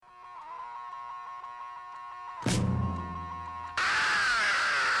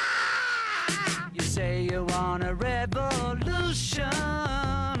You say you want a revolution.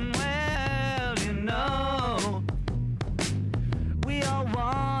 Well, you know, we all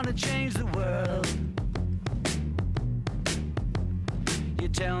want to change the world. You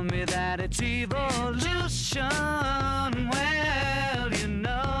tell me that it's evolution. Well, you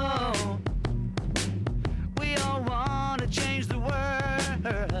know, we all want to change the world.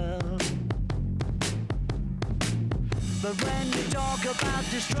 But when you talk about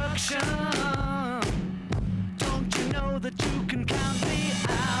destruction, don't you know that you can count me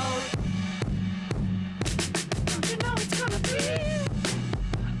out? Don't you know it's gonna be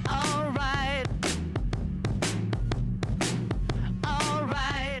alright?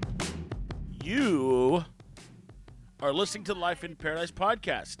 Alright. You are listening to the Life in Paradise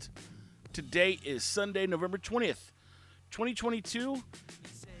podcast. Today is Sunday, November 20th, 2022,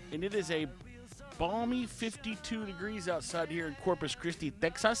 and it is a balmy 52 degrees outside here in Corpus Christi,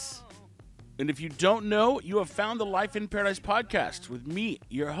 Texas. And if you don't know, you have found the Life in Paradise podcast with me,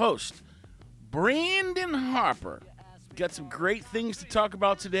 your host, Brandon Harper. Got some great things to talk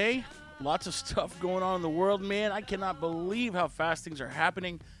about today. Lots of stuff going on in the world, man. I cannot believe how fast things are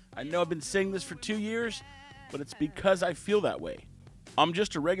happening. I know I've been saying this for 2 years, but it's because I feel that way. I'm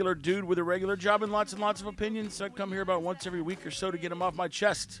just a regular dude with a regular job and lots of opinions, so I come here about once every week or so to get them off my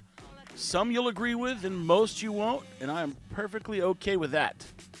chest. Some you'll agree with, and most you won't, and I am perfectly okay with that.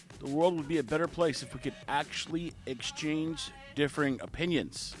 The world would be a better place if we could actually exchange differing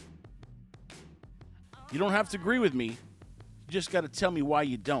opinions. You don't have to agree with me, you just got to tell me why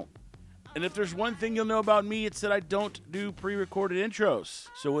you don't. And if there's one thing you'll know about me, it's that I don't do pre-recorded intros.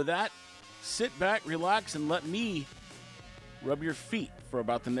 So with that, sit back, relax, and let me rub your feet for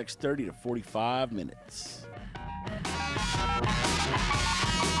about the next 30 to 45 minutes.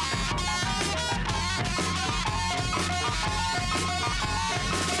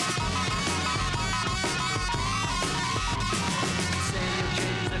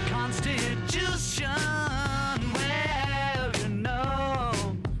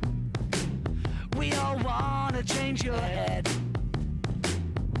 Change your head.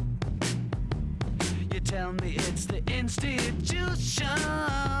 You tell me it's the institution.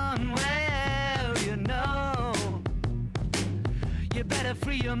 Well, you know, you better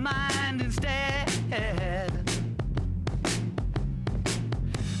free your mind instead.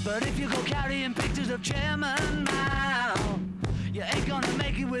 But if you go carrying pictures of chairman now, you ain't gonna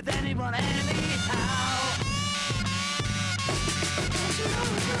make it with anyone anyhow. Don't you know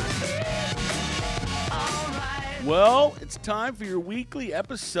it's gonna be alright? Well, it's time for your weekly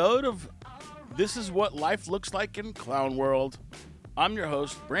episode of This Is What Life Looks Like in Clown World. I'm your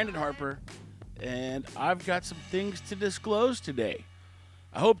host, Brandon Harper, and I've got some things to disclose today.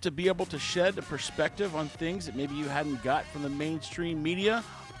 I hope to be able to shed a perspective on things that maybe you hadn't got from the mainstream media,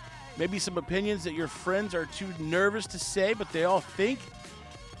 maybe some opinions that your friends are too nervous to say, but they all think,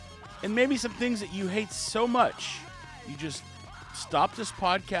 and maybe some things that you hate so much, you just stop this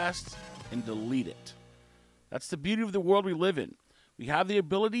podcast and delete it. That's the beauty of the world we live in. We have the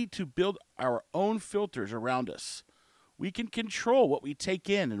ability to build our own filters around us. We can control what we take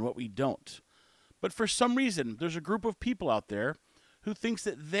in and what we don't. But for some reason, there's a group of people out there who thinks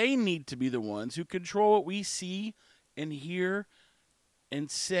that they need to be the ones who control what we see and hear and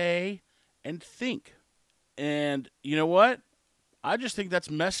say and think. And you know what? I just think that's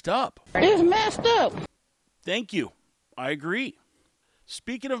messed up. It's messed up. Thank you. I agree.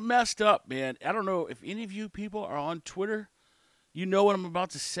 Speaking of messed up, man, I don't know if any of you people are on Twitter. You know what I'm about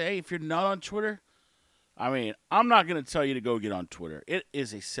to say. If you're not on Twitter, I mean, I'm not going to tell you to go get on Twitter. It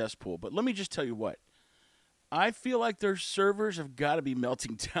is a cesspool. But let me just tell you what. I feel like their servers have got to be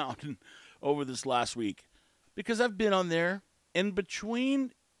melting down over this last week. Because I've been on there. And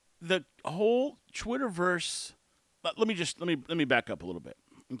between the whole Twitterverse, let me back up a little bit.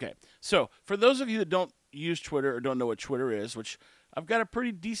 Okay. So for those of you that don't use Twitter or don't know what Twitter is, which I've got a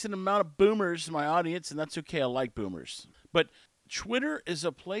pretty decent amount of boomers in my audience, and that's okay. I like boomers. But Twitter is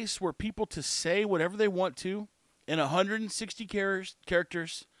a place where people to say whatever they want to in 160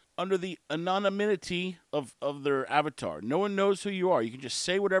 characters under the anonymity of their avatar. No one knows who you are. You can just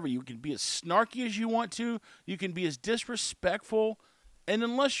say whatever. You can be as snarky as you want to. You can be as disrespectful. And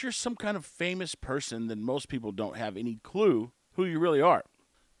unless you're some kind of famous person, then most people don't have any clue who you really are.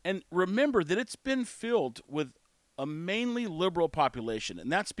 And remember that it's been filled with a mainly liberal population.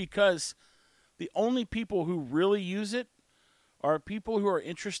 And that's because the only people who really use it are people who are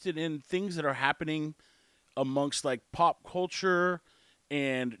interested in things that are happening amongst like pop culture,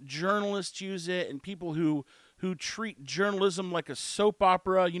 and journalists use it, and people who who treat journalism like a soap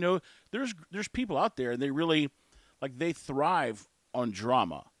opera. You know, there's people out there, and they really, like, they thrive on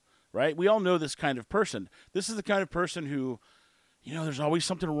drama, right? We all know this kind of person. This is the kind of person who, you know, there's always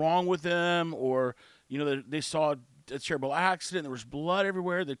something wrong with them, or, you know, they saw a terrible accident, there was blood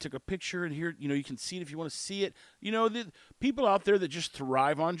everywhere, they took a picture, and here, you know, you can see it if you want to see it. You know, the people out there that just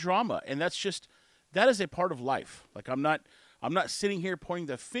thrive on drama, and that is a part of life. Like, I'm not sitting here pointing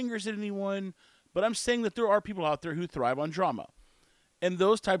the fingers at anyone, but I'm saying that there are people out there who thrive on drama. And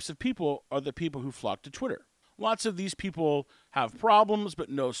those types of people are the people who flock to Twitter. Lots of these people have problems, but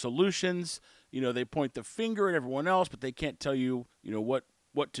no solutions. You know, they point the finger at everyone else, but they can't tell you, you know,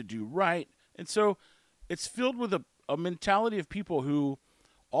 what to do right. And so it's filled with a mentality of people who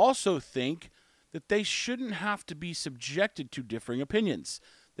also think that they shouldn't have to be subjected to differing opinions,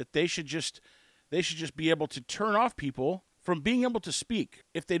 that they should just be able to turn off people from being able to speak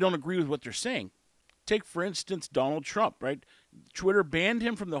if they don't agree with what they're saying. Take, for instance, Donald Trump, right? Twitter banned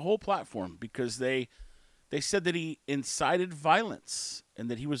him from the whole platform because they said that he incited violence and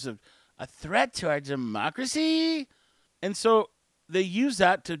that he was a threat to our democracy. And so they use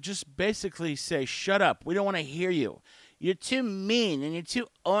that to just basically say, shut up. We don't want to hear you. You're too mean, and you're too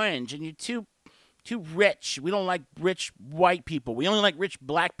orange, and you're too rich. We don't like rich white people. We only like rich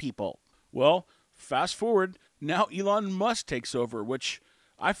black people. Well, fast forward, now Elon Musk takes over, which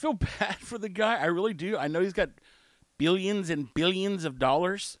I feel bad for the guy. I really do. I know he's got billions and billions of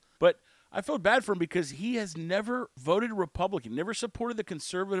dollars, but I feel bad for him because he has never voted Republican, never supported the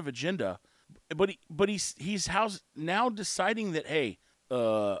conservative agenda. But he's now deciding that, hey,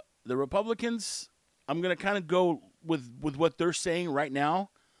 the Republicans, I'm going to kind of go with what they're saying right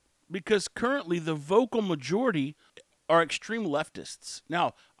now, because currently the vocal majority are extreme leftists.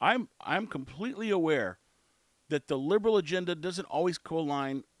 Now, I'm completely aware that the liberal agenda doesn't always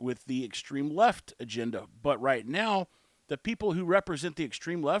co-align with the extreme left agenda, but right now, the people who represent the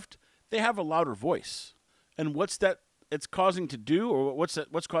extreme left, they have a louder voice. And what's that it's causing to do, or what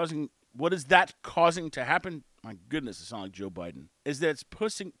is that causing to happen? My goodness, it sounds like Joe Biden. Is that it's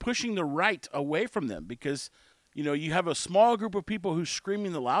pushing the right away from them, because, you know, you have a small group of people who's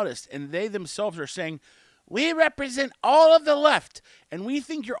screaming the loudest, and they themselves are saying, we represent all of the left, and we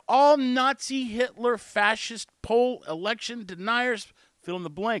think you're all Nazi, Hitler, fascist, poll, election deniers, fill in the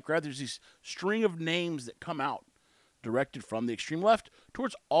blank, right? There's these string of names that come out directed from the extreme left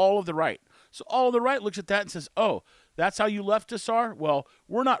towards all of the right. So all of the right looks at that and says, oh, that's how you leftists are? Well,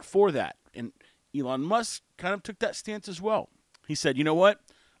 we're not for that. And Elon Musk kind of took that stance as well. He said, you know what?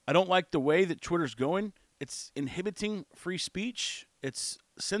 I don't like the way that Twitter's going. It's inhibiting free speech. It's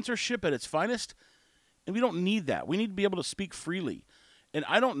censorship at its finest. And we don't need that. We need to be able to speak freely. And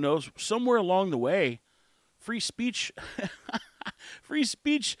I don't know, somewhere along the way, free speech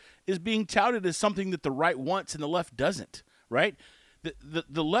is being touted as something that the right wants and the left doesn't, right?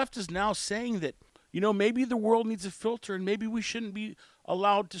 The left is now saying that, you know, maybe the world needs a filter, and maybe we shouldn't be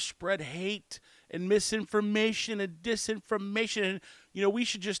allowed to spread hate and misinformation and disinformation. And, you know, we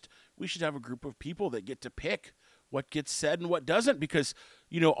should have a group of people that get to pick what gets said and what doesn't, because,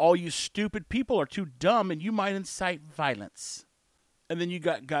 you know, all you stupid people are too dumb and you might incite violence. And then you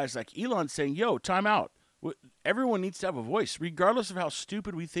got guys like Elon saying, yo, time out. Everyone needs to have a voice. Regardless of how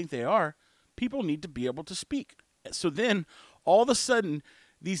stupid we think they are, people need to be able to speak. So then, all of a sudden,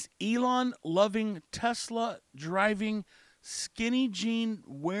 these Elon-loving, Tesla-driving, skinny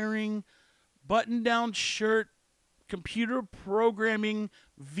jean-wearing, button-down shirt, computer programming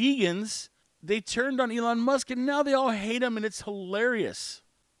vegans, they turned on Elon Musk, and now they all hate him, and it's hilarious.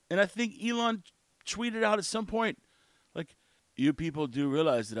 And I think Elon tweeted out at some point, like, you people do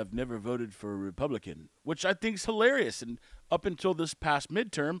realize that I've never voted for a Republican, which I think is hilarious. And up until this past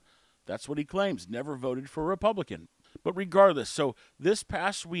midterm, that's what he claims, never voted for a Republican. But regardless, so this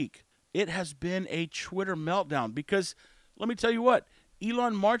past week, it has been a Twitter meltdown, because let me tell you what,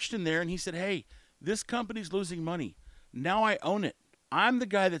 Elon marched in there and he said, hey, this company's losing money. Now I own it. I'm the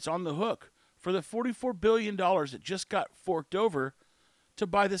guy that's on the hook for the $44 billion that just got forked over to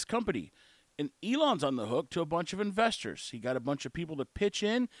buy this company. And Elon's on the hook to a bunch of investors. He got a bunch of people to pitch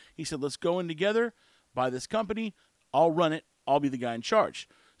in. He said, let's go in together, buy this company. I'll run it. I'll be the guy in charge.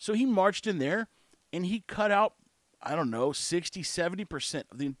 So he marched in there and he cut out, I don't know, 60, 70%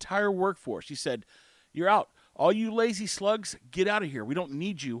 of the entire workforce. He said, you're out. All you lazy slugs, get out of here. We don't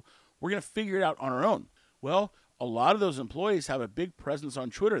need you. We're going to figure it out on our own. Well, a lot of those employees have a big presence on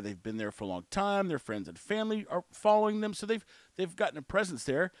Twitter. They've been there for a long time. Their friends and family are following them. So they've gotten a presence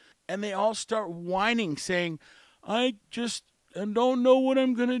there. And they all start whining, saying, I just don't know what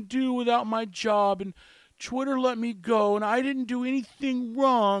I'm going to do without my job. And Twitter let me go. And I didn't do anything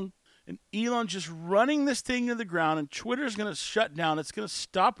wrong. And Elon just running this thing into the ground, and Twitter's going to shut down. It's going to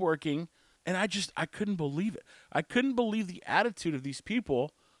stop working. And I couldn't believe it. I couldn't believe the attitude of these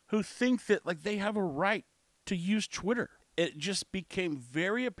people who think that like they have a right to use Twitter. It just became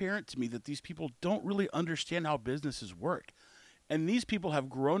very apparent to me that these people don't really understand how businesses work. And these people have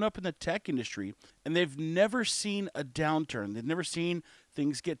grown up in the tech industry, and they've never seen a downturn. They've never seen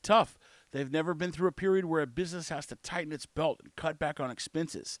things get tough. They've never been through a period where a business has to tighten its belt and cut back on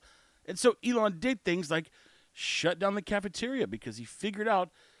expenses. And so Elon did things like shut down the cafeteria because he figured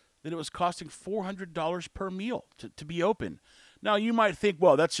out that it was costing $400 per meal to be open. Now, you might think,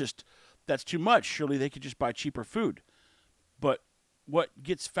 well, that's too much. Surely they could just buy cheaper food. But what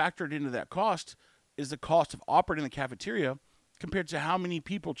gets factored into that cost is the cost of operating the cafeteria compared to how many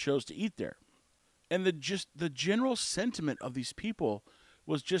people chose to eat there. And the general sentiment of these people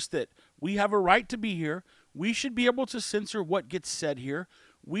was just that we have a right to be here. We should be able to censor what gets said here.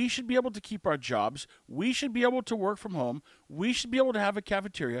 We should be able to keep our jobs. We should be able to work from home. We should be able to have a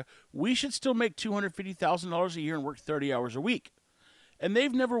cafeteria. We should still make $250,000 a year and work 30 hours a week. And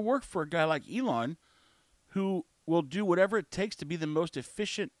they've never worked for a guy like Elon who will do whatever it takes to be the most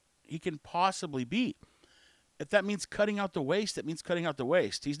efficient he can possibly be. If that means cutting out the waste, that means cutting out the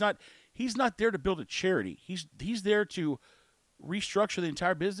waste. He's not there to build a charity. He's there to restructure the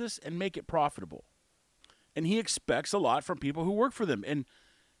entire business and make it profitable. And he expects a lot from people who work for them. And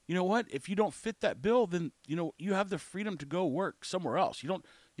you know what? If you don't fit that bill, then you have the freedom to go work somewhere else. You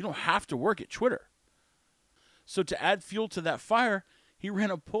don't have to work at Twitter. So to add fuel to that fire, he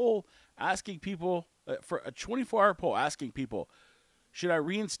ran a poll asking people for a 24-hour poll asking people, should I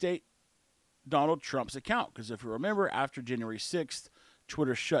reinstate Donald Trump's account? Because if you remember, after January 6th,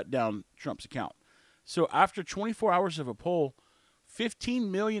 Twitter shut down Trump's account. So after 24 hours of a poll, 15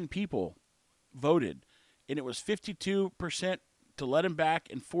 million people voted, and it was 52% to let him back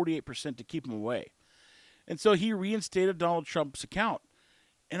and 48% to keep him away. And so he reinstated Donald Trump's account.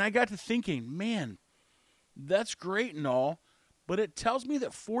 And I got to thinking, man, that's great and all, but it tells me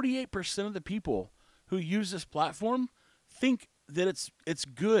that 48% of the people who use this platform think that it's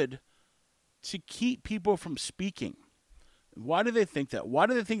good to keep people from speaking. Why do they think that? Why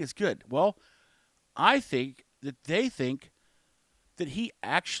do they think it's good? Well, I think that they think that he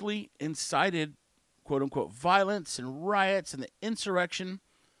actually incited, quote unquote, violence and riots and the insurrection.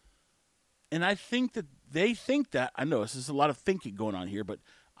 And I think that they think that, I know this is a lot of thinking going on here, but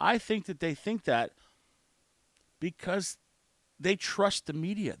I think that they think that because they trust the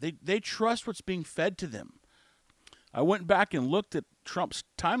media. They trust what's being fed to them. I went back and looked at Trump's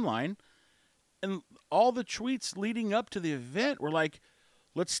timeline, and all the tweets leading up to the event were like,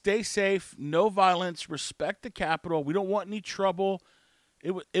 let's stay safe, no violence, respect the Capitol, we don't want any trouble.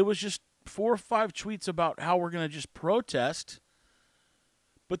 It was just 4 or 5 tweets about how we're going to just protest,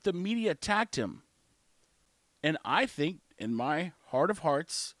 but the media attacked him. And I think, in my heart of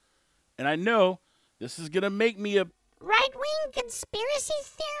hearts, and I know this is going to make me a right-wing conspiracy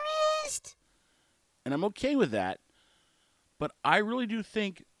theorist, and I'm okay with that, but I really do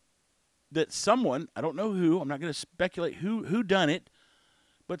think that someone, I don't know who, I'm not going to speculate who done it,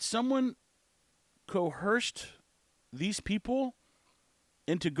 but someone coerced these people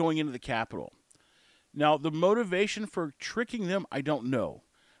into going into the Capitol. Now, the motivation for tricking them, I don't know.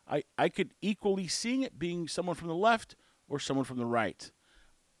 I could equally see it being someone from the left or someone from the right.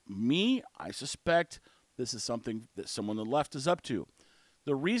 Me, I suspect this is something that someone on the left is up to.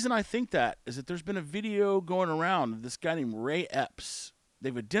 The reason I think that is that there's been a video going around of this guy named Ray Epps.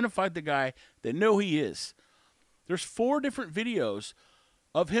 They've identified the guy. They know who he is. There's 4 different videos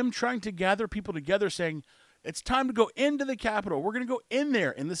of him trying to gather people together saying, it's time to go into the Capitol. We're going to go in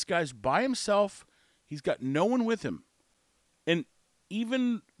there. And this guy's by himself. He's got no one with him. And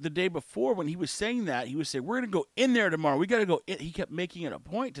even the day before when he was saying that, he would say, we're going to go in there tomorrow. We got to go in. He kept making it a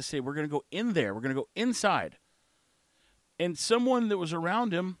point to say, we're going to go in there. We're going to go inside. And someone that was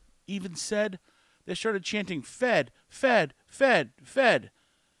around him even said, they started chanting, Fed, Fed, Fed, Fed.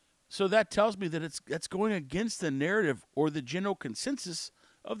 So that tells me that that's going against the narrative or the general consensus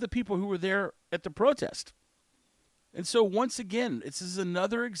of the people who were there at the protest. And so once again, this is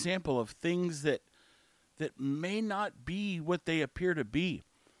another example of things that may not be what they appear to be.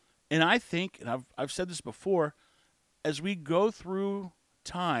 And I think, and I've said this before, as we go through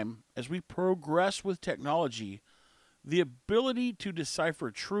time, as we progress with technology, the ability to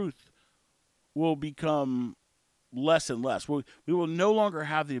decipher truth will become less and less. We will no longer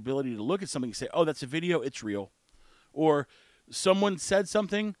have the ability to look at something and say, oh, that's a video, it's real. Or someone said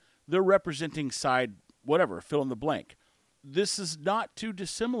something, they're representing side whatever, fill in the blank. This is not too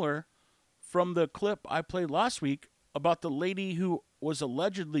dissimilar from the clip I played last week about the lady who was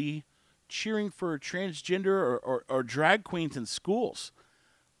allegedly cheering for transgender or drag queens in schools.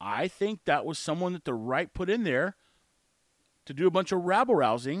 I think that was someone that the right put in there to do a bunch of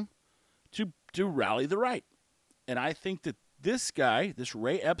rabble-rousing to rally the right. And I think that this guy, this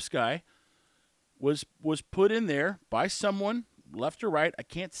Ray Epps guy, was put in there by someone, left or right, I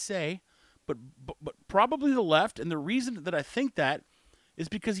can't say, but probably the left. And the reason that I think that is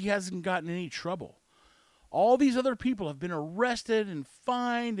because he hasn't gotten any trouble. All these other people have been arrested and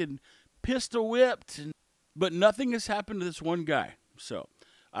fined and pistol whipped, but nothing has happened to this one guy. So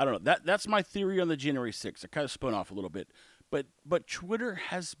I don't know. That's my theory on the January 6th. I kind of spun off a little bit, but Twitter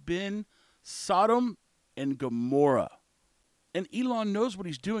has been Sodom and Gomorrah. And Elon knows what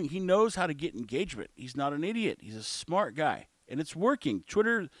he's doing. He knows how to get engagement. He's not an idiot. He's a smart guy. And it's working.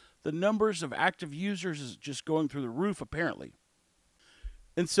 Twitter, the numbers of active users is just going through the roof, apparently.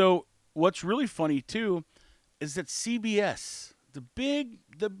 And so what's really funny, too, is that CBS, the big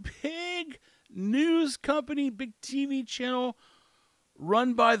news company, big TV channel,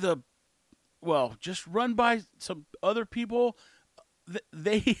 run by some other people,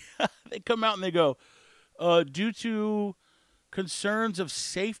 they come out and they go, due to concerns of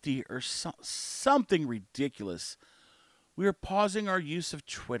safety or something ridiculous, we are pausing our use of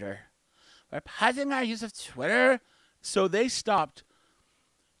Twitter. So they stopped.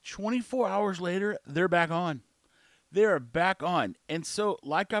 24 hours later, they're back on. They are back on. And so,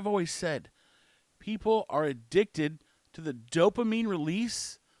 like I've always said, people are addicted to the dopamine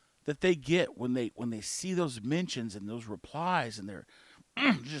release that they get when they see those mentions and those replies, and they're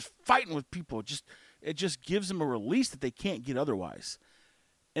just fighting with people. It just gives them a release that they can't get otherwise.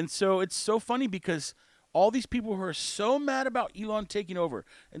 And so it's so funny because all these people who are so mad about Elon taking over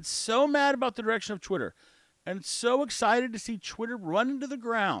and so mad about the direction of Twitter and so excited to see Twitter run into the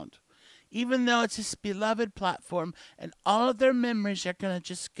ground, even though it's this beloved platform and all of their memories are going to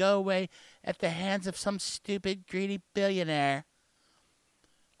just go away at the hands of some stupid, greedy billionaire.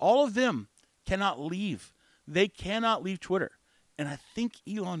 All of them cannot leave. They cannot leave Twitter. And I think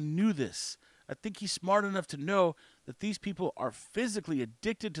Elon knew this. I think he's smart enough to know that these people are physically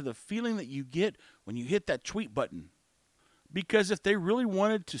addicted to the feeling that you get when you hit that tweet button. Because if they really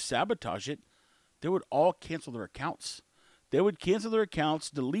wanted to sabotage it, they would all cancel their accounts. They would cancel their accounts,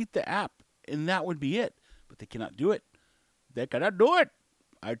 delete the app, and that would be it. But they cannot do it. They cannot do it.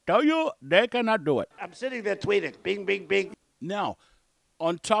 I tell you, they cannot do it. I'm sitting there tweeting, bing, bing, bing. Now,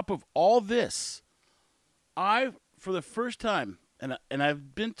 on top of all this, I, for the first time, and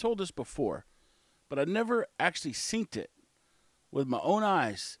I've been told this before, but I never actually synced it with my own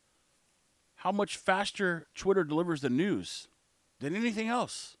eyes, how much faster Twitter delivers the news than anything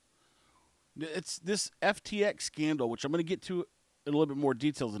else. It's this FTX scandal, which I'm going to get to in a little bit more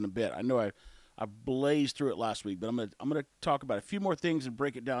details in a bit. I know I blazed through it last week, but I'm going to talk about a few more things and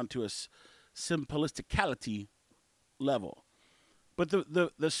break it down to a simplisticality level. But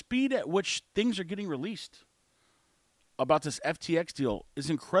the speed at which things are getting released about this FTX deal is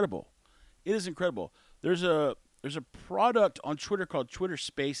incredible. It is incredible. There's a product on Twitter called Twitter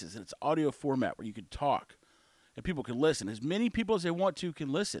Spaces, and it's audio format where you can talk and people can listen. As many people as they want to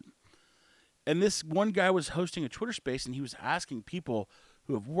can listen. And this one guy was hosting a Twitter Space, and he was asking people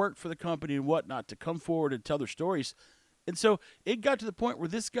who have worked for the company and whatnot to come forward and tell their stories. And so it got to the point where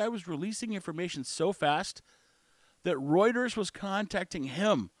this guy was releasing information so fast that Reuters was contacting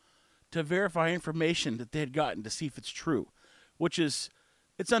him to verify information that they had gotten to see if it's true, which is,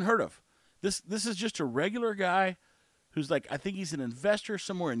 it's unheard of. This is just a regular guy who's like, I think he's an investor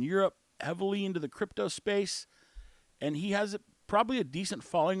somewhere in Europe, heavily into the crypto space, and he has probably a decent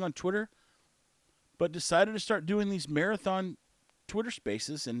following on Twitter, but decided to start doing these marathon Twitter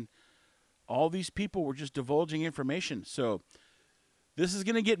Spaces, and all these people were just divulging information. So this is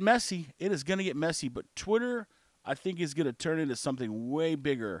going to get messy. It is going to get messy, but Twitter, I think, is going to turn into something way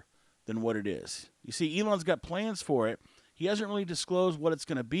bigger than what it is. You see, Elon's got plans for it. He hasn't really disclosed what it's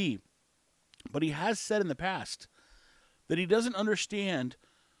going to be, but he has said in the past that he doesn't understand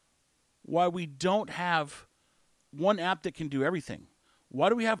why we don't have one app that can do everything. Why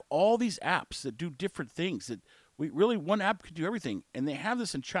do we have all these apps that do different things? That one app could do everything. And they have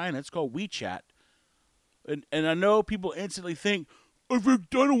this in China. It's called WeChat. And I know people instantly think, I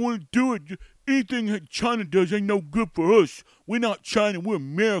don't want to do it. Anything that China does ain't no good for us. We're not China. We're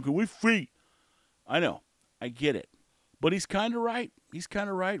America. We're free. I know. I get it. But he's kind of right. He's kind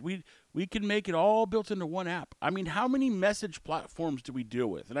of right. We can make it all built into one app. I mean, how many message platforms do we deal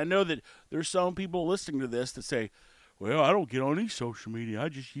with? And I know that there's some people listening to this that say, well, I don't get on any social media. I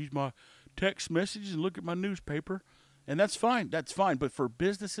just use my text messages and look at my newspaper. And that's fine. That's fine. But for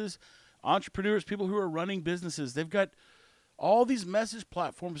businesses, entrepreneurs, people who are running businesses, they've got all these message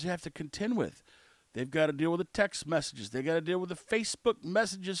platforms they have to contend with. They've got to deal with the text messages. They got to deal with the Facebook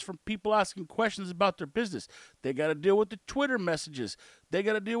messages from people asking questions about their business. They got to deal with the Twitter messages. They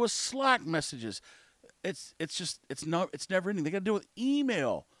got to deal with Slack messages. It's never ending. They got to deal with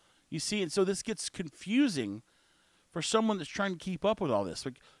email. You see, and so this gets confusing for someone that's trying to keep up with all this.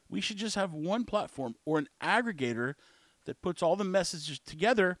 Like, we should just have one platform or an aggregator that puts all the messages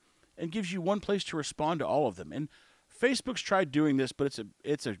together and gives you one place to respond to all of them. And Facebook's tried doing this, but it's a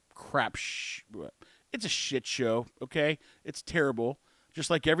it's a shit show, okay? It's terrible. Just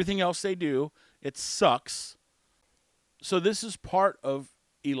like everything else they do, it sucks. So this is part of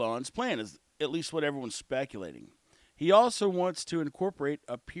Elon's plan, is at least what everyone's speculating. He also wants to incorporate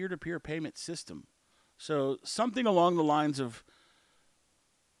a peer-to-peer payment system. So something along the lines of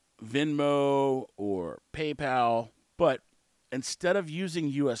Venmo or PayPal, but instead of using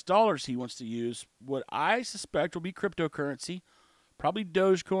US dollars, he wants to use what I suspect will be cryptocurrency, probably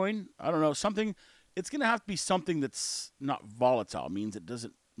Dogecoin. I don't know, something. It's going to have to be something that's not volatile, means it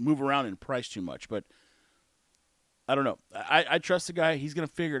doesn't move around in price too much. But I don't know. I trust the guy. He's going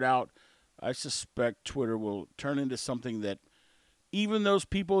to figure it out. I suspect Twitter will turn into something that even those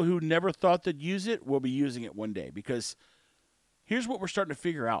people who never thought they'd use it will be using it one day. Because here's what we're starting to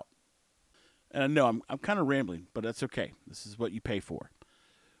figure out. And I know I'm kind of rambling, but that's okay. This is what you pay for.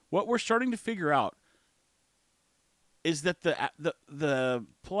 What we're starting to figure out is that the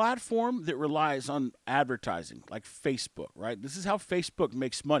platform that relies on advertising, like Facebook, right? This is how Facebook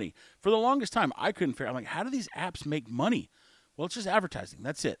makes money. For the longest time, I couldn't figure out, I'm like, how do these apps make money? Well, it's just advertising.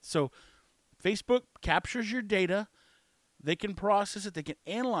 That's it. So Facebook captures your data. They can process it. They can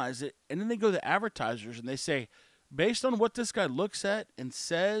analyze it. And then they go to the advertisers and they say, based on what this guy looks at and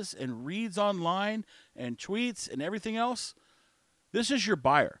says and reads online and tweets and everything else, this is your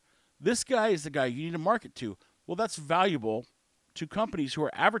buyer. This guy is the guy you need to market to. Well, that's valuable to companies who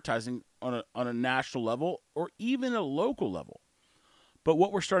are advertising on a national level or even a local level. But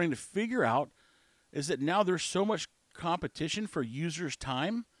what we're starting to figure out is that now there's so much competition for users'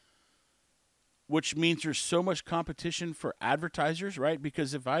 time, which means there's so much competition for advertisers, right?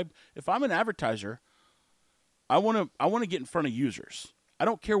 Because if I'm an advertiser, I want to get in front of users. I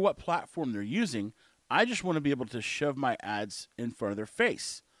don't care what platform they're using. I just want to be able to shove my ads in front of their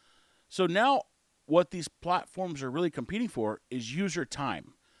face. So now what these platforms are really competing for is user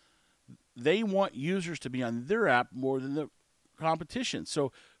time. They want users to be on their app more than the competition.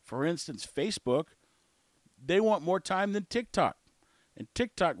 So, for instance, Facebook, they want more time than TikTok. And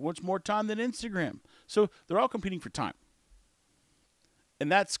TikTok wants more time than Instagram. So they're all competing for time. And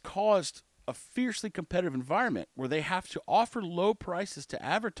that's caused a fiercely competitive environment where they have to offer low prices to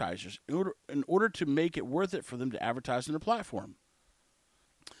advertisers in order to make it worth it for them to advertise on their platform.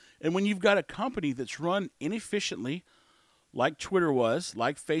 And when you've got a company that's run inefficiently, like Twitter was,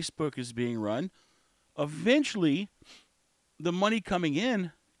 like Facebook is being run, eventually the money coming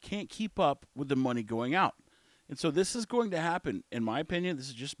in can't keep up with the money going out. And so this is going to happen, in my opinion. This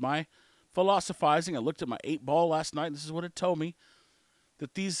is just my philosophizing. I looked at my 8-ball last night, and this is what it told me,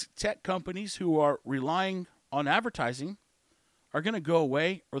 that these tech companies who are relying on advertising are going to go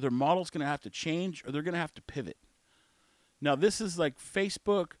away, or their model's going to have to change, or they're going to have to pivot. Now, this is like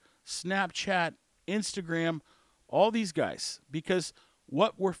Facebook, Snapchat, Instagram, all these guys, because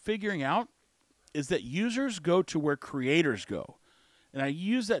what we're figuring out is that users go to where creators go. And I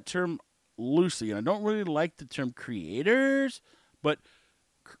use that term loosely, and I don't really like the term creators, but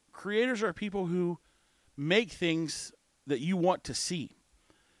creators are people who make things that you want to see.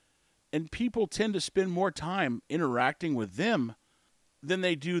 And people tend to spend more time interacting with them than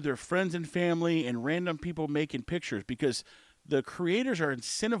they do their friends and family and random people making pictures, because the creators are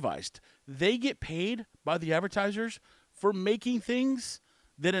incentivized. They get paid by the advertisers for making things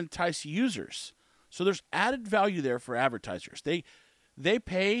that entice users. So there's added value there for advertisers. They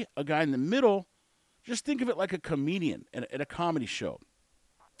pay a guy in the middle. Just think of it like a comedian at a comedy show.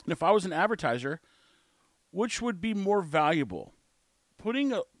 And if I was an advertiser, which would be more valuable?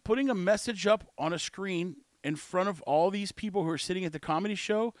 Putting a message up on a screen in front of all these people who are sitting at the comedy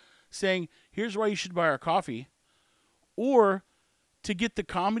show saying, here's why you should buy our coffee, or to get the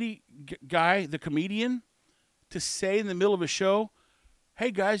comedy guy, the comedian, to say in the middle of a show, hey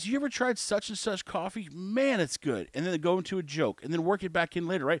guys, you ever tried such and such coffee? Man, it's good. And then they go into a joke and then work it back in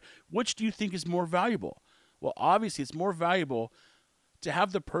later, right? Which do you think is more valuable? Well, obviously it's more valuable to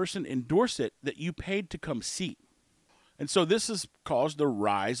have the person endorse it that you paid to come see. And so this has caused the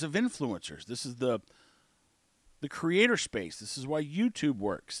rise of influencers. This is the creator space. This is why YouTube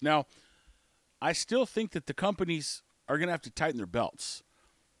works. Now, I still think that the companies are going to have to tighten their belts.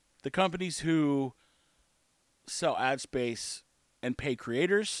 The companies who sell ad space and pay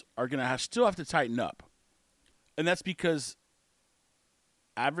creators are going to still have to tighten up. And that's because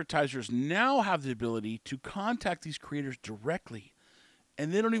advertisers now have the ability to contact these creators directly,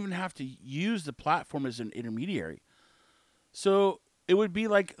 and they don't even have to use the platform as an intermediary. So it would be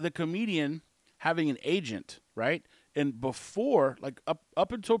like the comedian having an agent, right? And before, like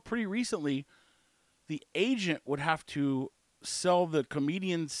up until pretty recently, the agent would have to sell the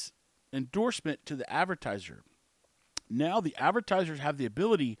comedian's endorsement to the advertiser. Now the advertisers have the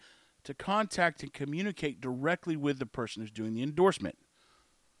ability to contact and communicate directly with the person who's doing the endorsement.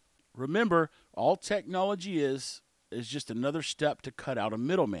 Remember, all technology is just another step to cut out a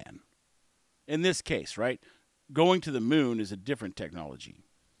middleman. In this case, right? Going to the moon is a different technology.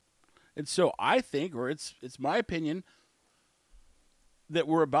 And so I think, or it's my opinion, that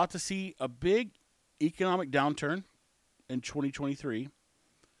we're about to see a big economic downturn in 2023.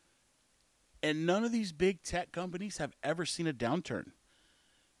 And none of these big tech companies have ever seen a downturn.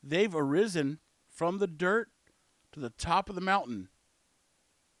 They've arisen from the dirt to the top of the mountain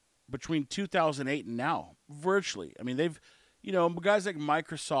between 2008 and now, virtually. I mean, guys like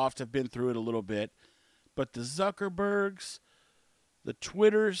Microsoft have been through it a little bit, but the Zuckerbergs, the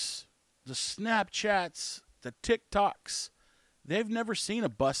Twitters, the Snapchats, the TikToks, they've never seen a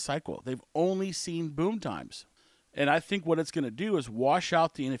bust cycle. They've only seen boom times. And I think what it's going to do is wash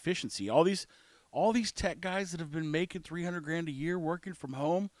out the inefficiency. All these tech guys that have been making $300,000 a year working from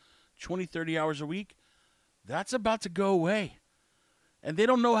home, 20, 30 hours a week, that's about to go away. And they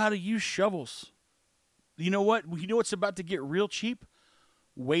don't know how to use shovels. You know what? You know what's about to get real cheap?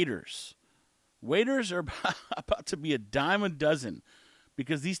 Waiters. Waiters are about to be a dime a dozen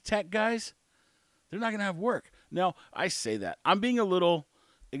because these tech guys, they're not going to have work. Now, I say that. I'm being a little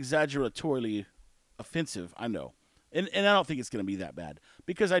exaggeratorily offensive, I know. And I don't think it's going to be that bad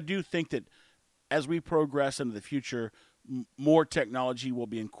because I do think that as we progress into the future, more technology will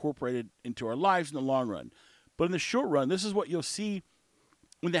be incorporated into our lives in the long run. But in the short run, this is what you'll see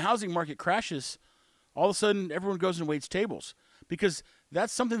when the housing market crashes. All of a sudden, everyone goes and waits tables because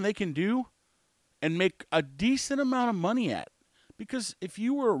that's something they can do and make a decent amount of money at. Because if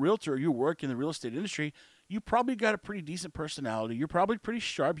you were a realtor, you work in the real estate industry, you probably got a pretty decent personality. You're probably pretty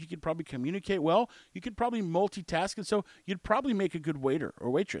sharp. You could probably communicate well. You could probably multitask. And so you'd probably make a good waiter or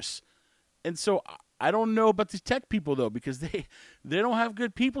waitress. And so I don't know about these tech people, though, because they don't have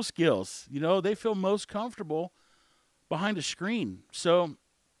good people skills. You know, they feel most comfortable behind a screen. So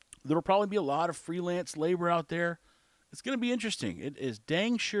there will probably be a lot of freelance labor out there. It's going to be interesting. It is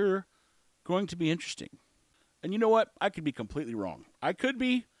dang sure going to be interesting. And you know what? I could be completely wrong. I could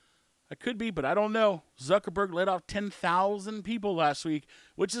be, but I don't know. Zuckerberg let off 10,000 people last week,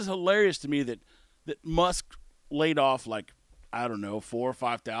 which is hilarious to me that Musk laid off 4,000 or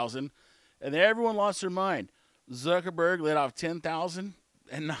 5,000. And then everyone lost their mind. Zuckerberg let off 10,000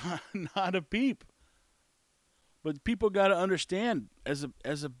 and not a peep. But people got to understand, as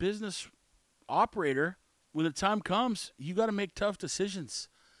a business operator, when the time comes, you got to make tough decisions.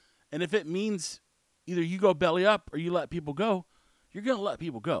 And if it means either you go belly up or you let people go, you're going to let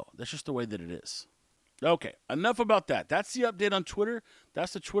people go. That's just the way that it is. Okay, enough about that. That's the update on Twitter.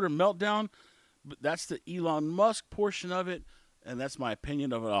 That's the Twitter meltdown. That's the Elon Musk portion of it, and that's my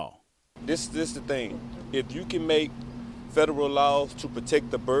opinion of it all. This is the thing. If you can make federal laws to protect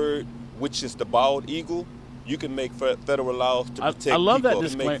the bird, which is the bald eagle, you can make federal laws to protect people. I love that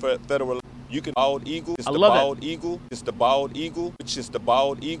disclaimer. You can bald eagle. It's the bald eagle. It's the bald eagle, which is the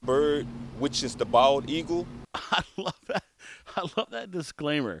bald eagle bird, which is the bald eagle. I love that. I love that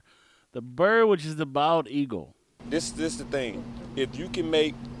disclaimer. The bird, which is the bald eagle. This is the thing. If you can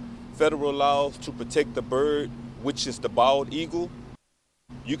make federal laws to protect the bird, which is the bald eagle,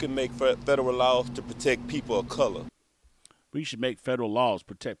 you can make federal laws to protect people of color. We should make federal laws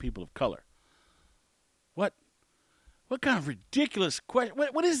protect people of color. What kind of ridiculous question?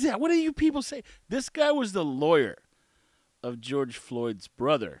 What is that? What do you people say? This guy was the lawyer of George Floyd's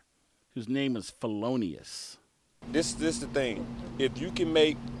brother, whose name is Felonious. This is the thing. If you can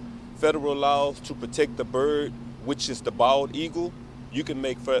make federal laws to protect the bird, which is the bald eagle, you can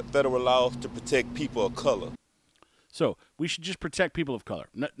make federal laws to protect people of color. So we should just protect people of color.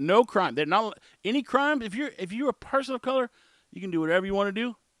 No crime. They're not any crime. If you're a person of color, you can do whatever you want to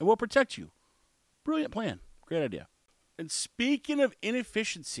do, and we'll protect you. Brilliant plan. Great idea. And speaking of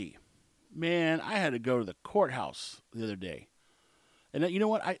inefficiency, man, I had to go to the courthouse the other day. And you know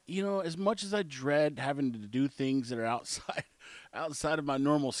what? As much as I dread having to do things that are outside of my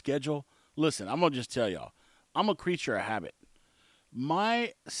normal schedule, listen, I'm going to just tell y'all, I'm a creature of habit.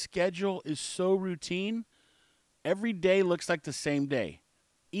 My schedule is so routine. Every day looks like the same day.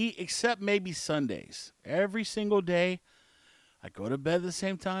 eat except maybe Sundays. Every single day, I go to bed at the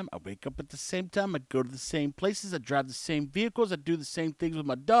same time. I wake up at the same time. I go to the same places. I drive the same vehicles. I do the same things with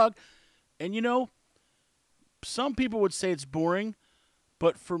my dog. And, some people would say it's boring,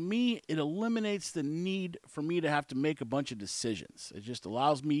 but for me, it eliminates the need for me to have to make a bunch of decisions. It just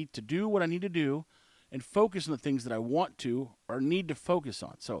allows me to do what I need to do and focus on the things that I want to or need to focus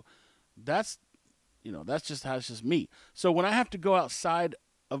on. So that's just me. So when I have to go outside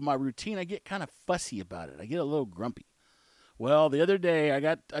of my routine, I get kind of fussy about it. I get a little grumpy. Well, the other day I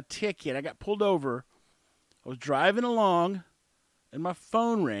got a ticket. I got pulled over. I was driving along and my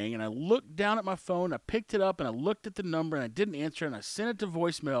phone rang and I looked down at my phone. I picked it up and I looked at the number and I didn't answer and I sent it to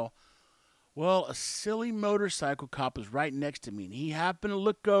voicemail. Well, a silly motorcycle cop was right next to me and he happened to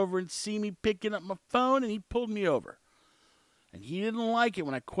look over and see me picking up my phone and he pulled me over. And he didn't like it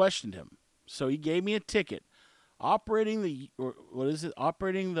when I questioned him. So he gave me a ticket. Operating the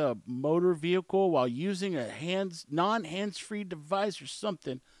motor vehicle while using a non-hands-free device or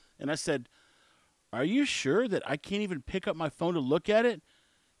something. And I said, "Are you sure that I can't even pick up my phone to look at it?"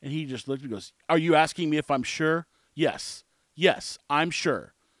 And he just looked at me and goes, "Are you asking me if I'm sure?" Yes, I'm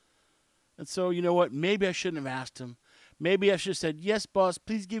sure. And so, you know what? Maybe I shouldn't have asked him. Maybe I should have said, "Yes, boss,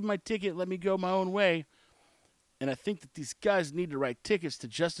 please give me my ticket. Let me go my own way." And I think that these guys need to write tickets to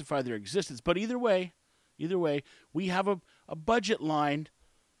justify their existence. But either way, we have a budget line.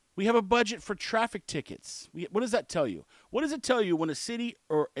 We have a budget for traffic tickets. What does that tell you? What does it tell you when a city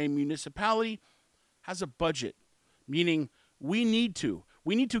or a municipality has a budget? Meaning we need to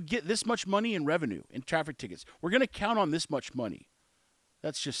get this much money in revenue in traffic tickets. We're going to count on this much money.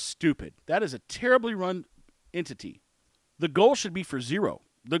 That's just stupid. That is a terribly run entity. The goal should be for zero.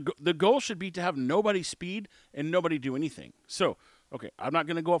 The goal should be to have nobody speed and nobody do anything. So, okay, I'm not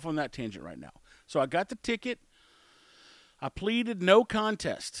going to go off on that tangent right now. So I got the ticket. I pleaded no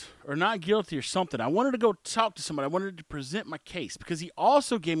contest or not guilty or something. I wanted to go talk to somebody. I wanted to present my case because he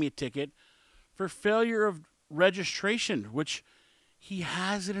also gave me a ticket for failure of registration, which he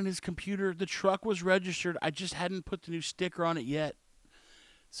has it in his computer. The truck was registered. I just hadn't put the new sticker on it yet.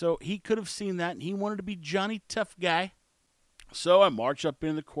 So he could have seen that, and he wanted to be Johnny Tough Guy. So I march up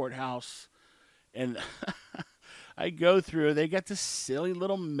in the courthouse, and I go through. They got this silly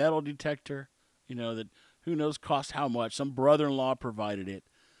little metal detector, that who knows cost how much. Some brother-in-law provided it.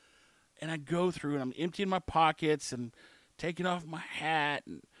 And I go through, and I'm emptying my pockets and taking off my hat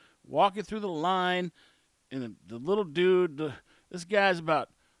and walking through the line. And the little dude, this guy's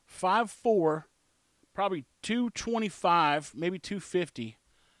about 5'4", probably 225, maybe 250,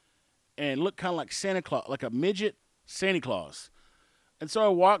 and looked kind of like Santa Claus, like a midget Santa Claus. And so I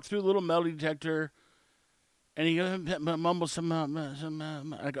walked through the little metal detector, and he mumbles some.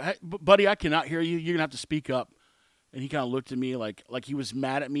 I go, "Hey, buddy, I cannot hear you. You're gonna have to speak up." And he kind of looked at me like he was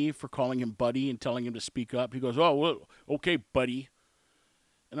mad at me for calling him buddy and telling him to speak up. He goes, "Oh, well, okay, buddy."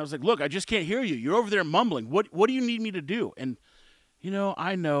 And I was like, "Look, I just can't hear you. You're over there mumbling. What do you need me to do?" And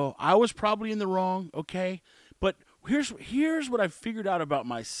I know I was probably in the wrong. Okay, but here's what I figured out about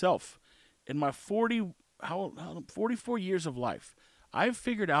myself in my 44 years of life. I've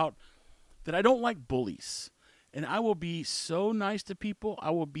figured out that I don't like bullies. And I will be so nice to people.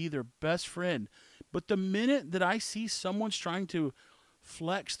 I will be their best friend. But the minute that I see someone's trying to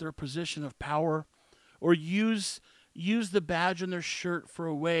flex their position of power or use the badge on their shirt for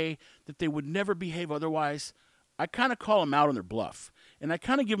a way that they would never behave otherwise, I kind of call them out on their bluff. And I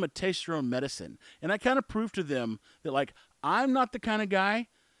kind of give them a taste of their own medicine. And I kind of prove to them that, I'm not the kind of guy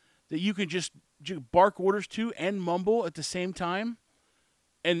that you can just bark orders to and mumble at the same time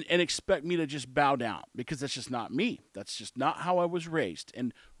and expect me to just bow down, because that's just not me. That's just not how I was raised.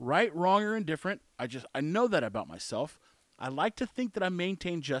 And right, wrong, or indifferent, I know that about myself. I like to think that I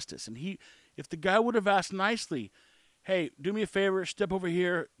maintain justice. And if the guy would have asked nicely, "Hey, do me a favor, step over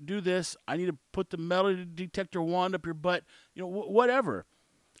here, do this. I need to put the metal detector wand up your butt," whatever.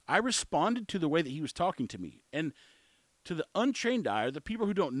 I responded to the way that he was talking to me. And to the untrained eye, or the people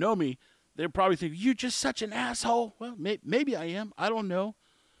who don't know me, they're probably thinking, "You're just such an asshole." Well, maybe I am. I don't know.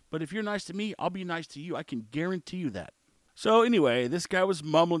 But if you're nice to me, I'll be nice to you. I can guarantee you that. So anyway, this guy was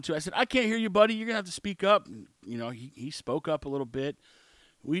mumbling too. I said, "I can't hear you, buddy. You're going to have to speak up." And, he spoke up a little bit.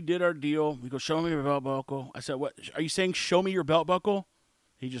 We did our deal. We go, "Show me your belt buckle." I said, "What? Are you saying show me your belt buckle?"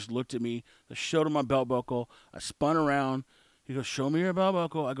 He just looked at me. I showed him my belt buckle. I spun around. He goes, "Show me your belt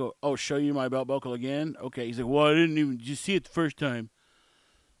buckle." I go, "Oh, show you my belt buckle again?" Okay. He's like, "Well, I didn't even just see it the first time."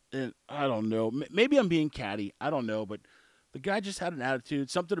 And I don't know. Maybe I'm being catty. I don't know. But the guy just had an attitude,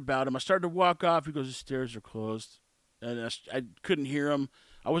 something about him. I started to walk off. He goes, "The stairs are closed." And I couldn't hear him.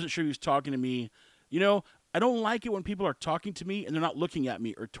 I wasn't sure he was talking to me. I don't like it when people are talking to me and they're not looking at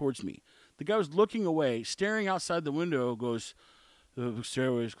me or towards me. The guy was looking away, staring outside the window, goes, the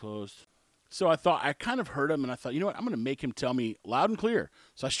stairway's closed. So I kind of heard him, and I thought, you know what, I'm going to make him tell me loud and clear.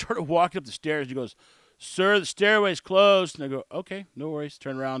 So I started walking up the stairs. He goes, sir, the stairway's closed. And I go, okay, no worries.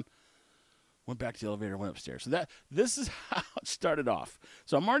 Turn around. Went back to the elevator, went upstairs. So this is how it started off.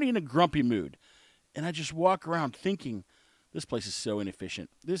 So I'm already in a grumpy mood, and I just walk around thinking, this place is so inefficient.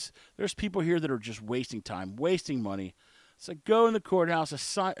 There's people here that are just wasting time, wasting money. So I go in the courthouse,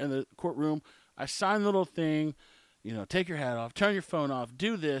 in the courtroom, I sign the little thing, take your hat off, turn your phone off,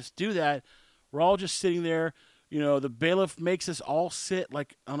 do this, do that. We're all just sitting there. The bailiff makes us all sit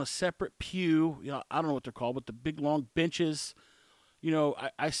like on a separate pew. I don't know what they're called, but the big long benches.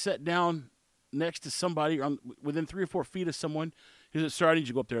 I sat down next to somebody within 3 or 4 feet of someone. He said, sir, I need you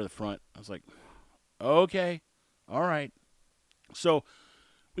to go up there to the front. I was like, okay, all right. So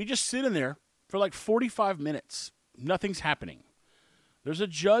we just sit in there for like 45 minutes. Nothing's happening. There's a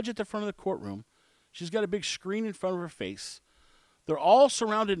judge at the front of the courtroom. She's got a big screen in front of her face. They're all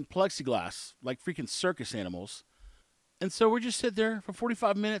surrounded in plexiglass like freaking circus animals. And so we're just sitting there for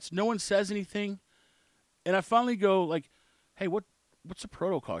 45 minutes. No one says anything. And I finally go like, hey, what's the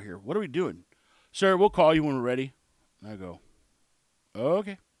protocol here? What are we doing? Sir, we'll call you when we're ready. And I go,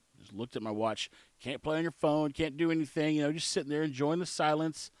 okay. Just looked at my watch. Can't play on your phone. Can't do anything. Just sitting there enjoying the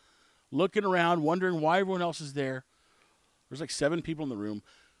silence, looking around, wondering why everyone else is there. There's like 7 people in the room.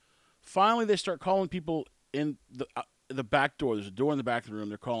 Finally, they start calling people in the back door. There's a door in the back of the room.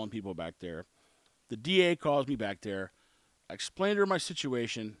 They're calling people back there. The DA calls me back there. I explained to her my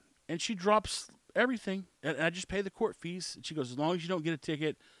situation, and she drops everything. And I just pay the court fees. And she goes, as long as you don't get a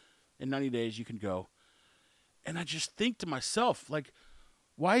ticket in 90 days, you can go. And I just think to myself, like,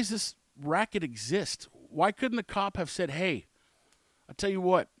 why does this racket exist? Why couldn't the cop have said, hey, I'll tell you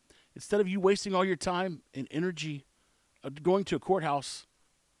what, instead of you wasting all your time and energy going to a courthouse,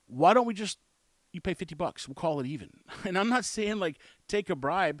 why don't you pay $50? We'll call it even. And I'm not saying like take a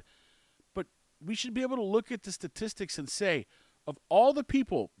bribe, but we should be able to look at the statistics and say, of all the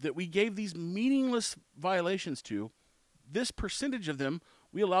people that we gave these meaningless violations to, this percentage of them,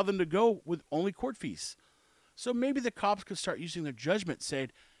 we allow them to go with only court fees. So maybe the cops could start using their judgment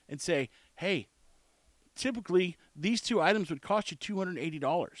and say, hey, typically these 2 items would cost you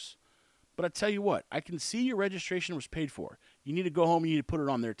 $280. But I tell you what, I can see your registration was paid for. You need to go home and you need to put it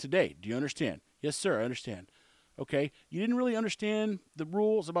on there today. Do you understand? Yes, sir, I understand. Okay, you didn't really understand the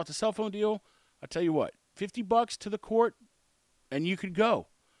rules about the cell phone deal. I tell you what, $50 to the court and you could go.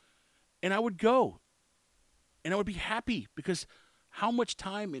 And I would go. And I would be happy because how much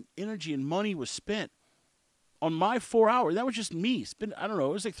time and energy and money was spent on my 4 hours. That was just me. I don't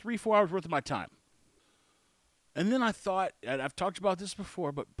know, it was like 3-4 hours worth of my time. And then I thought, and I've talked about this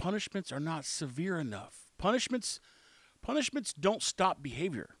before, but punishments are not severe enough. Punishments don't stop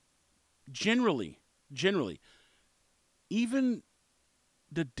behavior. Generally. Even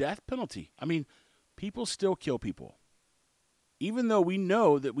the death penalty. I mean, people still kill people. Even though we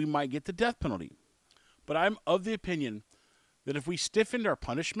know that we might get the death penalty. But I'm of the opinion that if we stiffened our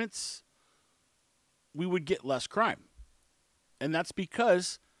punishments, we would get less crime. And that's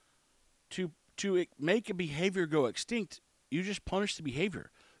because to make a behavior go extinct, you just punish the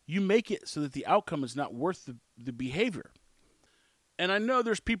behavior. You make it so that the outcome is not worth the behavior. And I know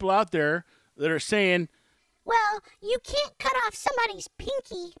there's people out there that are saying, well, you can't cut off somebody's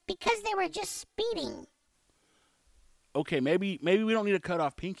pinky because they were just speeding. Okay, maybe we don't need to cut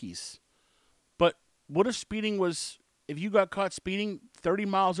off pinkies. But what if speeding was, if you got caught speeding 30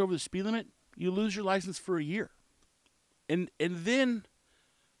 miles over the speed limit, you lose your license for a year. And then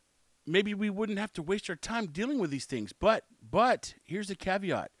maybe we wouldn't have to waste our time dealing with these things. But here's the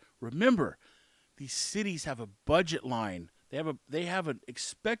caveat. Remember, these cities have a budget line. They have an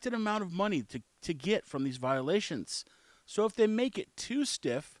expected amount of money to get from these violations. So if they make it too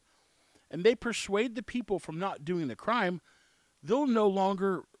stiff and they persuade the people from not doing the crime, they'll no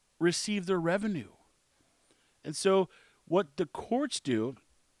longer receive their revenue. And so what the courts do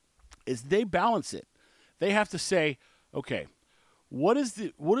is they balance it. They have to say, okay, what is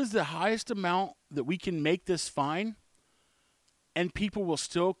the highest amount that we can make this fine and people will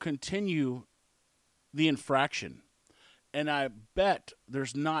still continue the infraction? And I bet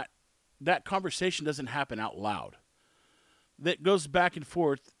that conversation doesn't happen out loud. That goes back and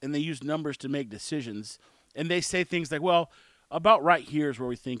forth, and they use numbers to make decisions. And they say things like, well, about right here is where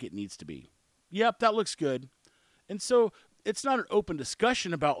we think it needs to be. Yep, that looks good. And so it's not an open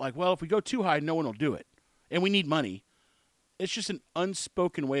discussion about like, well, if we go too high, no one will do it. And we need money. It's just an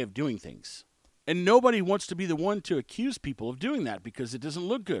unspoken way of doing things. And nobody wants to be the one to accuse people of doing that because it doesn't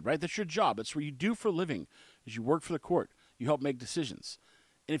look good, right? That's your job. That's what you do for a living, is you work for the court. You help make decisions.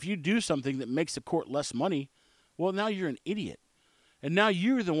 And if you do something that makes the court less money, well, now you're an idiot. And now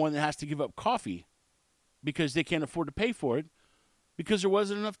you're the one that has to give up coffee because they can't afford to pay for it because there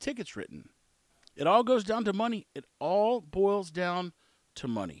wasn't enough tickets written. It all goes down to money. It all boils down to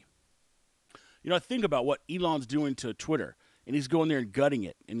money. I think about what Elon's doing to Twitter, and he's going there and gutting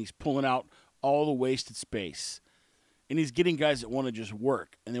it, and he's pulling out all the wasted space. And he's getting guys that want to just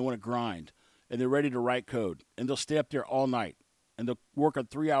work, and they want to grind, and they're ready to write code, and they'll stay up there all night, and they'll work on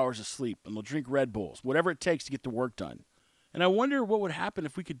 3 hours of sleep, and they'll drink Red Bulls, whatever it takes to get the work done. And I wonder what would happen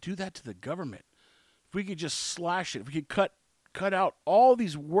if we could do that to the government. If we could just slash it, if we could cut out all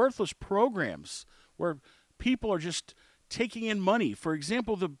these worthless programs where people are just taking in money. For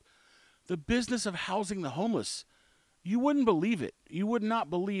example, the business of housing the homeless. You wouldn't believe it. You would not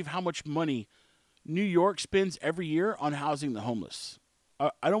believe how much money New York spends every year on housing the homeless.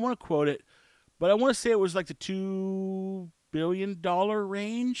 I don't want to quote it, but I want to say it was like the $2 billion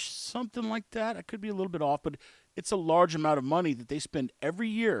range, something like that. I could be a little bit off, but it's a large amount of money that they spend every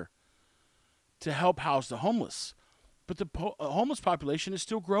year to help house the homeless. But the homeless population is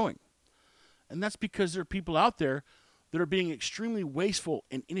still growing. And that's because there are people out there that are being extremely wasteful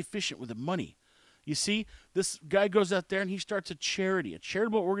and inefficient with the money. You see, this guy goes out there and he starts a charity, a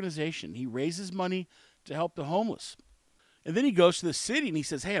charitable organization. He raises money to help the homeless. And then he goes to the city and he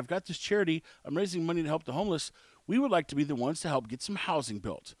says, hey, I've got this charity. I'm raising money to help the homeless. We would like to be the ones to help get some housing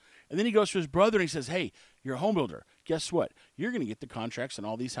built. And then he goes to his brother and he says, hey, you're a home builder. Guess what? You're going to get the contracts on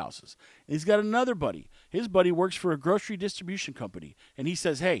all these houses. And he's got another buddy. His buddy works for a grocery distribution company. And he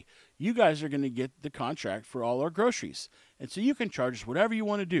says, hey, you guys are going to get the contract for all our groceries. And so you can charge us whatever you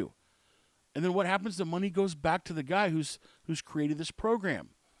want to do. And then what happens? The money goes back to the guy who's created this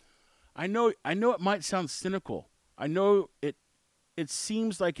program. I know it might sound cynical. I know it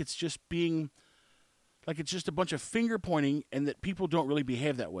seems like it's just a bunch of finger pointing and that people don't really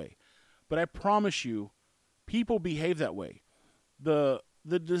behave that way. But I promise you, people behave that way. The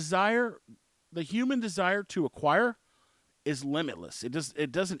human desire to acquire is limitless.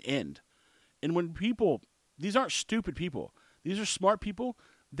 It doesn't end. And when people, these aren't stupid people. These are smart people.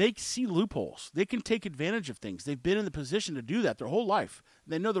 They see loopholes. They can take advantage of things. They've been in the position to do that their whole life.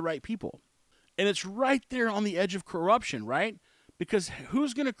 They know the right people. And it's right there on the edge of corruption, right? Because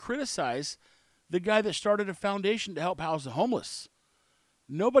who's going to criticize the guy that started a foundation to help house the homeless?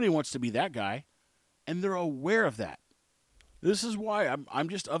 Nobody wants to be that guy, and they're aware of that. This is why I'm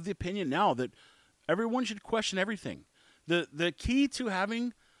just of the opinion now that everyone should question everything. The key to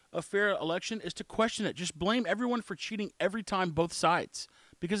having a fair election is to question it. Just blame everyone for cheating every time, both sides.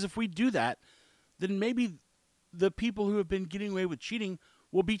 Because if we do that, then maybe the people who have been getting away with cheating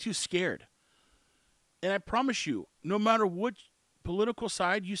will be too scared. And I promise you, no matter what political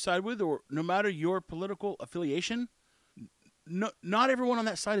side you side with, or no matter your political affiliation, not everyone on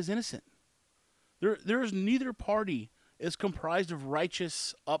that side is innocent. There is neither party is comprised of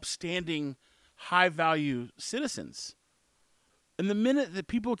righteous, upstanding, high-value citizens. And the minute that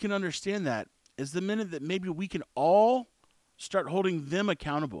people can understand that is the minute that maybe we can all start holding them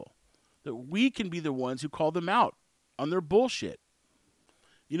accountable, that we can be the ones who call them out on their bullshit.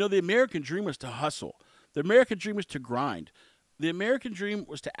 The American dream was to hustle. The American dream was to grind. The American dream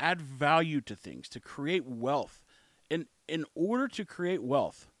was to add value to things, to create wealth. And in order to create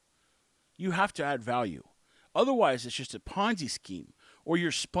wealth, you have to add value. Otherwise, it's just a Ponzi scheme, or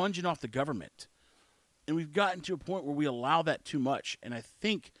you're sponging off the government. And we've gotten to a point where we allow that too much. And I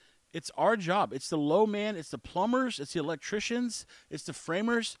think it's our job. It's the low man. It's the plumbers. It's the electricians. It's the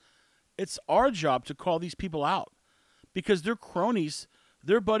framers. It's our job to call these people out because they're cronies.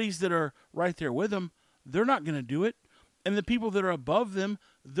 Their buddies that are right there with them, they're not going to do it. And the people that are above them,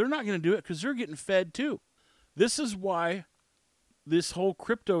 they're not going to do it because they're getting fed too. This is why this whole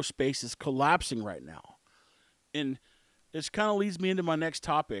crypto space is collapsing right now. And this kind of leads me into my next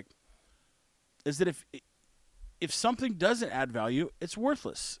topic, is that if something doesn't add value, it's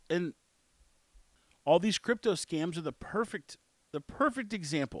worthless. And all these crypto scams are the perfect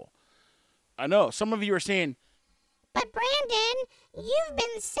example. I know some of you are saying, But Brandon, you've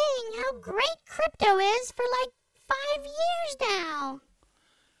been saying how great crypto is for like 5 years now.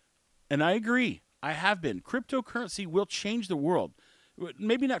 and I agree, I have been. Cryptocurrency will change the world.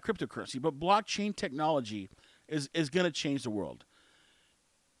 Maybe not cryptocurrency, but blockchain technology is going to change the world.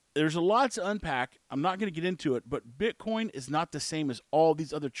 There's a lot to unpack. I'm not going to get into it, but Bitcoin is not the same as all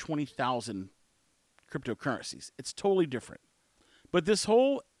these other 20,000 cryptocurrencies. It's totally different. But this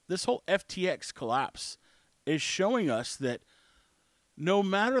whole FTX collapse is showing us that no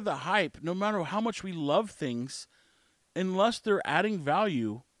matter the hype, no matter how much we love things, unless they're adding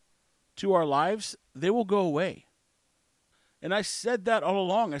value to our lives, they will go away. And I said that all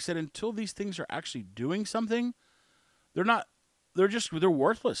along. I said until these things are actually doing something, they're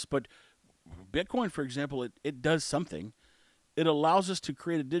worthless. But Bitcoin, for example, it does something. It allows us to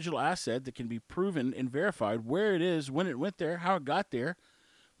create a digital asset that can be proven and verified where it is, when it went there, how it got there.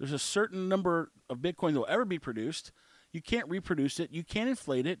 There's a certain number of Bitcoin that will ever be produced. You can't reproduce it. You can't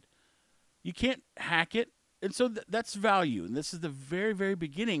inflate it. You can't hack it. And so that's value. And this is the very, very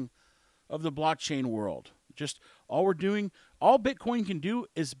beginning of the blockchain world. Just all Bitcoin can do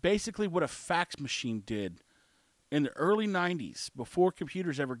is basically what a fax machine did in the early 90s before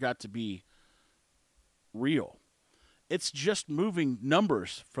computers ever got to be real. It's just moving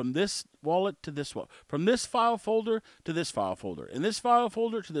numbers from this wallet to this wallet, from this file folder to this file folder, and this file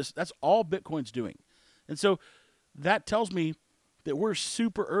folder to this. That's all Bitcoin's doing. And so that tells me that we're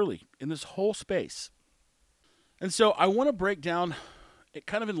super early in this whole space. And so I want to break down, it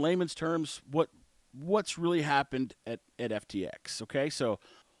kind of in layman's terms, what's really happened at FTX. Okay, so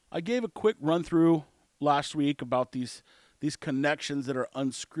I gave a quick run through last week about these connections that are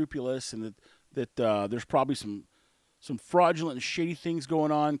unscrupulous, and that there's probably some fraudulent and shady things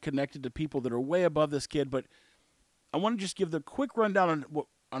going on connected to people that are way above this kid. But I want to just give the quick rundown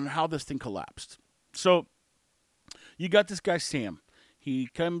on how this thing collapsed. So you got this guy, Sam. He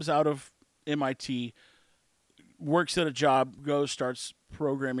comes out of MIT, works at a job, starts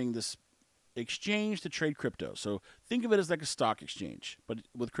programming this exchange to trade crypto. So think of it as like a stock exchange, but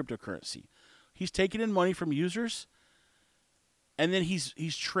with cryptocurrency. He's taking in money from users, and then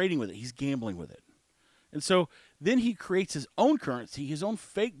he's trading with it. He's gambling with it. And so then he creates his own currency, his own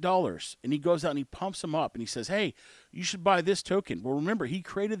fake dollars, and he goes out and he pumps them up, and he says, hey, you should buy this token. Well, remember, he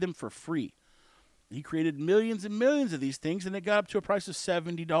created them for free. He created millions and millions of these things, and they got up to a price of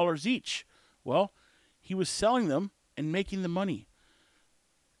 $70 each. Well, he was selling them and making the money.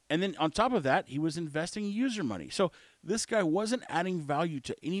 And then on top of that, he was investing user money. So this guy wasn't adding value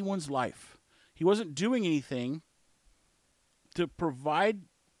to anyone's life. He wasn't doing anything to provide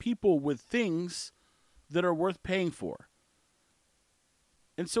people with things that are worth paying for.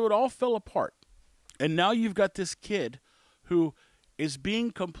 And so it all fell apart. And now you've got this kid who is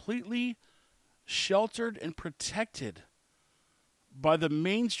being completely sheltered and protected by the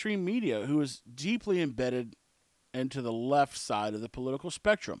mainstream media, who is deeply embedded into the left side of the political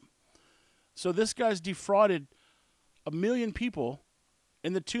spectrum. So this guy's defrauded 1 million people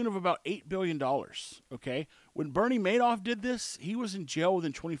in the tune of about $8 billion. Okay? When Bernie Madoff did this, he was in jail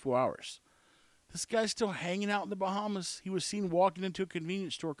within 24 hours. This guy's still hanging out in the Bahamas. He was seen walking into a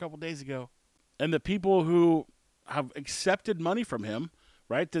convenience store a couple days ago. And the people who have accepted money from him,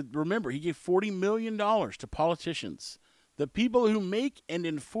 right? Remember, he gave $40 million to politicians. The people who make and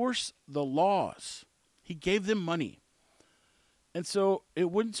enforce the laws, he gave them money. And so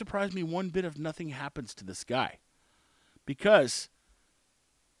it wouldn't surprise me one bit if nothing happens to this guy, because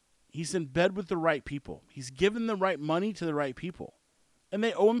he's in bed with the right people. He's given the right money to the right people, and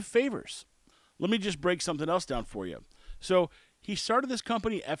they owe him favors. Let me just break something else down for you. So he started this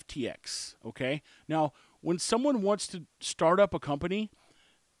company, FTX, okay? Now, when someone wants to start up a company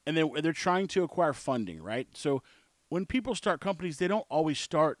and they're trying to acquire funding, right? So when people start companies, they don't always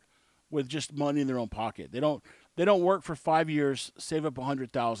start with just money in their own pocket. They don't work for 5 years, save up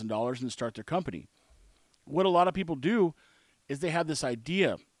 $100,000 and start their company. What a lot of people do is they have this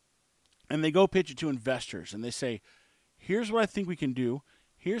idea and they go pitch it to investors, and they say, here's what I think we can do.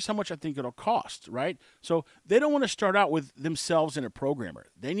 Here's how much I think it'll cost, right? So they don't want to start out with themselves and a programmer.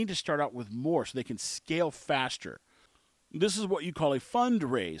 They need to start out with more so they can scale faster. This is what you call a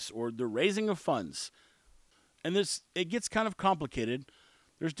fundraise, or the raising of funds. And it gets kind of complicated.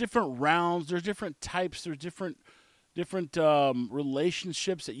 There's different rounds, there's different types, there's different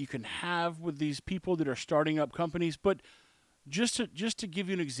relationships that you can have with these people that are starting up companies. But just to give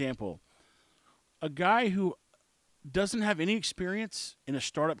you an example, a guy who doesn't have any experience in a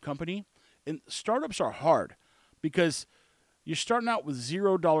startup company, and startups are hard because you're starting out with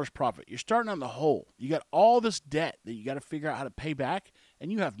 $0 profit. You're starting out in the hole. You got all this debt that you got to figure out how to pay back,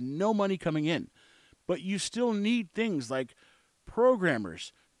 and you have no money coming in. But you still need things like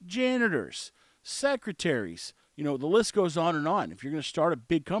programmers, janitors, secretaries. You know, the list goes on and on. If you're going to start a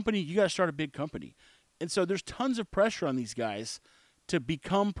big company, you got to start a big company. And so there's tons of pressure on these guys to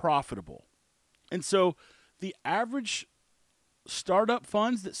become profitable. And so the average startup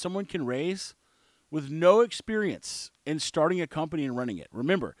funds that someone can raise with no experience in starting a company and running it.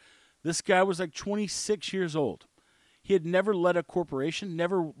 Remember, this guy was like 26 years old. He had never led a corporation,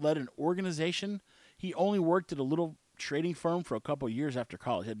 never led an organization. He only worked at a little trading firm for a couple of years after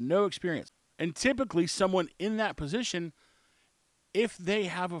college. Had no experience. And typically someone in that position, if they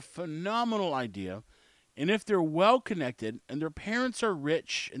have a phenomenal idea, and if they're well connected and their parents are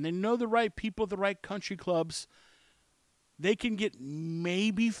rich and they know the right people, the right country clubs, they can get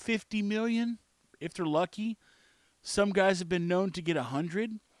maybe 50 million if they're lucky. Some guys have been known to get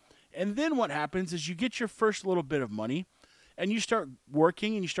 100. And then what happens is you get your first little bit of money and you start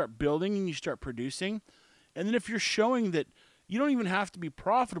working and you start building and you start producing. And then if you're showing that you don't even have to be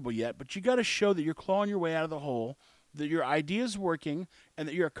profitable yet, but you got to show that you're clawing your way out of the hole, that your idea is working, and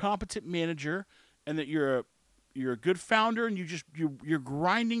that you're a competent manager, and that you're a good founder, and you're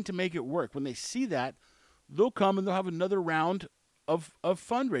grinding to make it work. When they see that, they'll come and they'll have another round of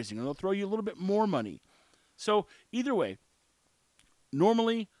fundraising, and they'll throw you a little bit more money. So either way,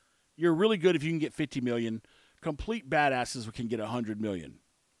 normally you're really good if you can get 50 million. Complete badasses can get 100 million,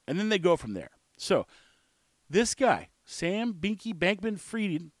 and then they go from there. So this guy, Sam Binky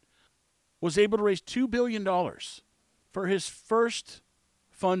Bankman-Fried, was able to raise $2 billion for his first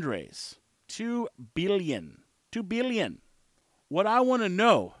fundraise. $2 billion. $2 billion. What I want to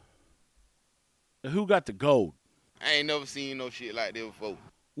know, who got the gold? I ain't never seen no shit like that before.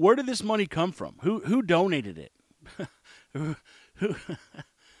 Where did this money come from? Who donated it?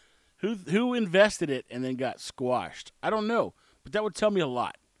 who invested it and then got squashed? I don't know, but that would tell me a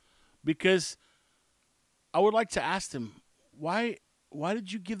lot, because I would like to ask them, why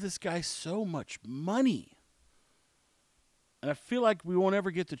did you give this guy so much money? And I feel like we won't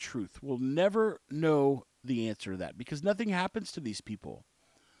ever get the truth. We'll never know the answer to that, because nothing happens to these people.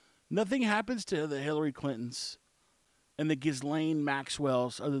 Nothing happens to the Hillary Clintons and the Ghislaine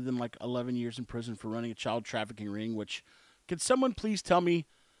Maxwells other than like 11 years in prison for running a child trafficking ring, which, can someone please tell me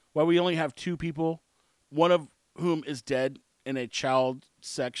why we only have 2 people, one of whom is dead, in a child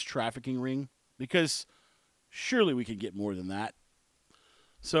sex trafficking ring? Because surely we could get more than that.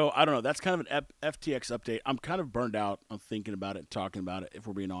 So, I don't know. That's kind of an FTX update. I'm kind of burned out on thinking about it and talking about it, if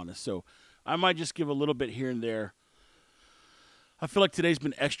we're being honest. So, I might just give a little bit here and there. I feel like today's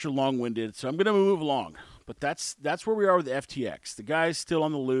been extra long-winded, so I'm going to move along. But that's where we are with the FTX. The guy's still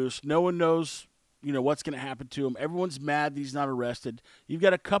on the loose. No one knows, what's going to happen to him. Everyone's mad that he's not arrested. You've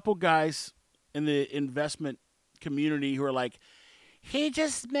got a couple guys in the investment community who are like, he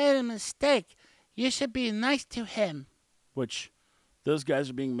just made a mistake. You should be nice to him. Which, those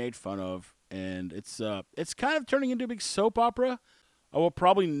guys are being made fun of, and it's kind of turning into a big soap opera. I will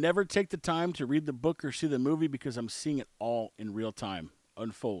probably never take the time to read the book or see the movie, because I'm seeing it all in real time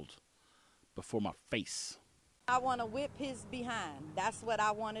unfold before my face. I want to whip his behind. That's what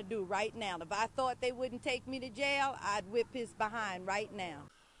I want to do right now. If I thought they wouldn't take me to jail, I'd whip his behind right now.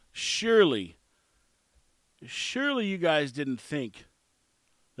 Surely you guys didn't think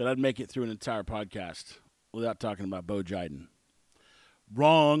that I'd make it through an entire podcast without talking about Bo Jiden.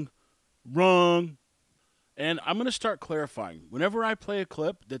 Wrong. And I'm going to start clarifying. Whenever I play a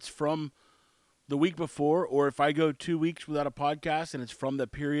clip that's from the week before, or if I go 2 weeks without a podcast and it's from the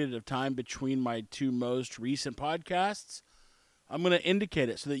period of time between my 2 most recent podcasts, I'm going to indicate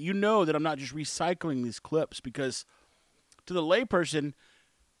it so that you know that I'm not just recycling these clips, because to the layperson,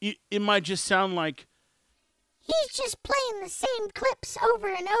 it might just sound like he's just playing the same clips over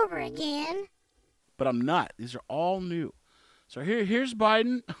and over again. But I'm not. These are all new. So here's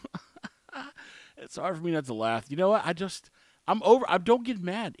Biden. It's hard for me not to laugh. You know what? I'm over. I don't get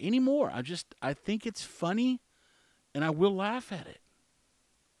mad anymore. I think it's funny, and I will laugh at it.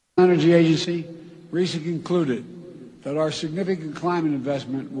 Energy Agency recently concluded that our significant climate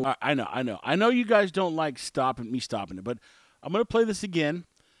investment will... I know you guys don't like stopping it, but I'm going to play this again.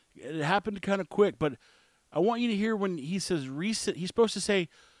 It happened kind of quick, but I want you to hear when he says recent. He's supposed to say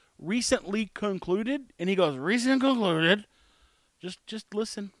recently concluded, and he goes, recent concluded. Just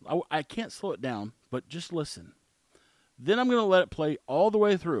listen. I can't slow it down, but just listen. Then I'm going to let it play all the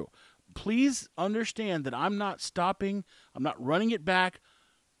way through. Please understand that I'm not stopping. I'm not running it back.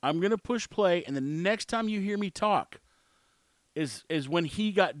 I'm going to push play, and the next time you hear me talk is when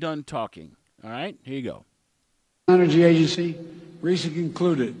he got done talking. All right? Here you go. Energy Agency recently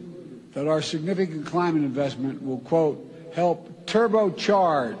concluded that our significant climate investment will, quote, help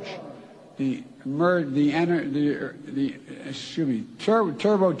turbocharge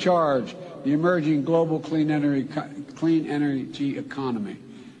turbocharge the emerging global clean energy economy.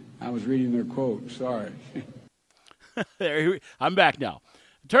 I was reading their quote. Sorry. I'm back now.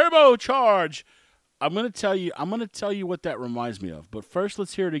 Turbocharge. I'm going to tell you what that reminds me of. But first,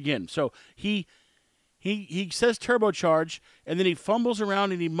 let's hear it again. So he says turbocharge, and then he fumbles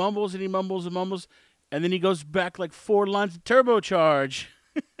around and he mumbles and he mumbles and mumbles, and then he goes back like 4 lines to turbocharge.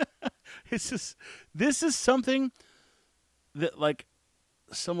 This is something that like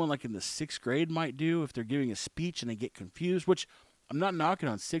someone like in the 6th grade might do if they're giving a speech and they get confused, which I'm not knocking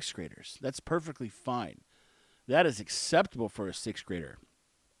on 6th graders. That's perfectly fine. That is acceptable for a 6th grader.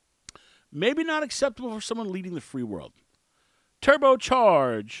 Maybe not acceptable for someone leading the free world.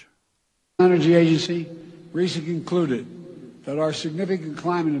 Turbocharge. Energy Agency recently concluded that our significant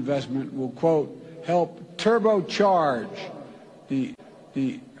climate investment will, quote, help turbocharge the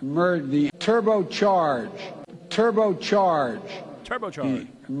emerging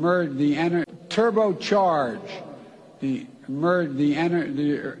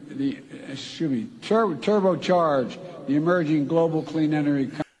global clean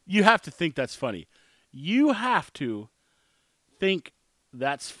energy. You have to think that's funny. You have to think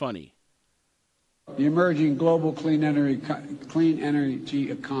that's funny. The emerging global clean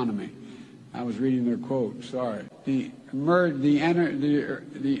energy economy. I was reading their quote. Sorry.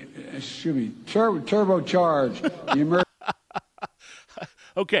 Turbocharge.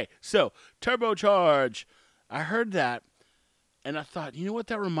 Okay, so turbocharge. I heard that, and I thought, you know what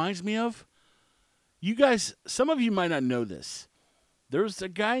that reminds me of? You guys, some of you might not know this. There's a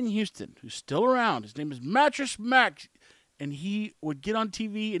guy in Houston who's still around. His name is Mattress Mac, and he would get on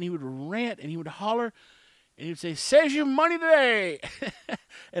TV and he would rant and he would holler and he would say, "Saves you money today."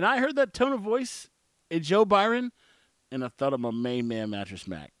 And I heard that tone of voice in Joe Byron, and I thought of my main man, Mattress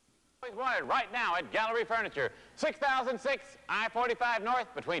Mac. Wanted right now at Gallery Furniture, 6006 I-45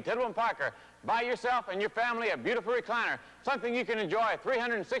 North between Tidwell and Parker. Buy yourself and your family a beautiful recliner, something you can enjoy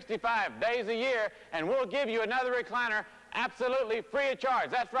 365 days a year, and we'll give you another recliner absolutely free of charge.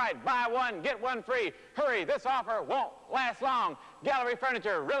 That's right, buy one, get one free. Hurry, this offer won't last long. Gallery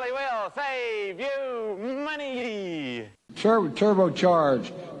Furniture really will save you money.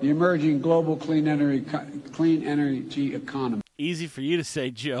 Turbocharge the emerging global clean energy economy. Easy for you to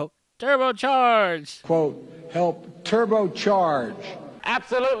say, Joe. Turbocharge. Quote, help turbocharge.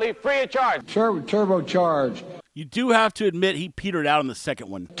 Absolutely free of charge. Turbocharge. You do have to admit he petered out on the second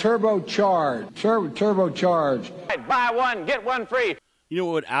one. Turbocharge. Turbocharge. Buy one, get one free. You know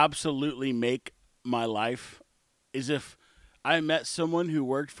what would absolutely make my life is if I met someone who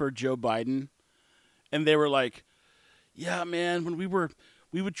worked for Joe Biden and they were like, yeah, man, when we would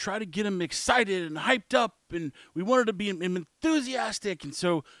try to get him excited and hyped up and we wanted to be enthusiastic. And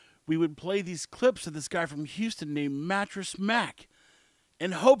so we would play these clips of this guy from Houston named Mattress Mac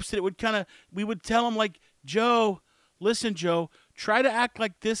in hopes that it would we would tell him like, Joe, listen, Joe, try to act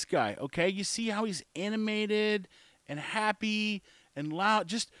like this guy, okay? You see how he's animated and happy and loud?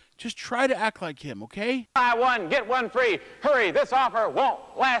 Just try to act like him, okay? Buy one, get one free. Hurry, this offer won't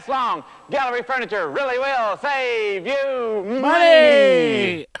last long. Gallery Furniture really will save you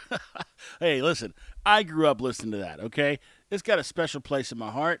money. Hey, listen, I grew up listening to that, okay? It's got a special place in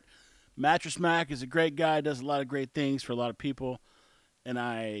my heart. Mattress Mac is a great guy, does a lot of great things for a lot of people, and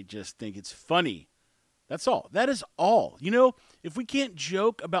I just think it's funny. That's all. That is all. You know, if we can't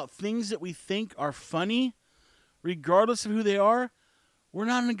joke about things that we think are funny, regardless of who they are, we're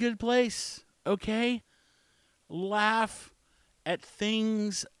not in a good place, okay? Laugh at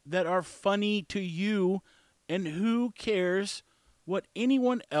things that are funny to you, and who cares what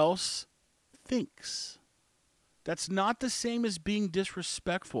anyone else thinks? That's not the same as being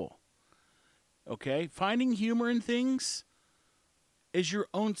disrespectful, okay? Finding humor in things is your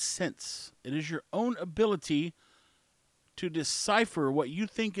own sense. It is your own ability to decipher what you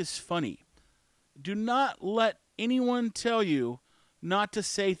think is funny. Do not let anyone tell you not to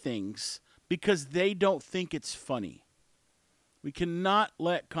say things because they don't think it's funny. We cannot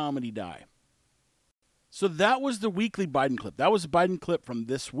let comedy die. So that was the weekly Biden clip. That was a Biden clip from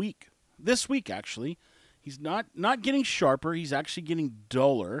this week. This week, actually. He's not getting sharper. He's actually getting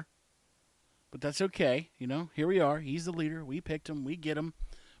duller. But that's okay. You know, here we are. He's the leader. We picked him. We get him.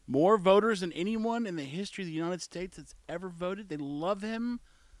 More voters than anyone in the history of the United States that's ever voted. They love him.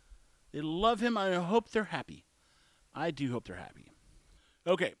 They love him. I hope they're happy. I do hope they're happy.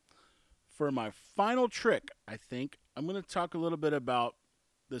 Okay. For my final trick, I think, I'm going to talk a little bit about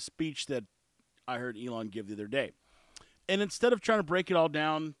the speech that I heard Elon give the other day. And instead of trying to break it all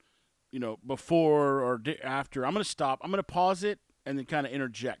down, you know, before or after, I'm going to stop. I'm going to pause it and then kind of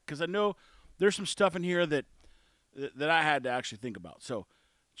interject. Because I know there's some stuff in here that I had to actually think about. So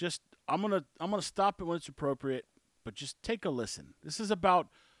just I'm gonna stop it when it's appropriate, but just take a listen. This is about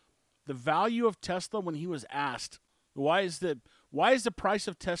the value of Tesla when he was asked, why is the price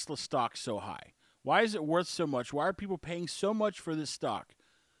of Tesla stock so high? Why is it worth so much? Why are people paying so much for this stock?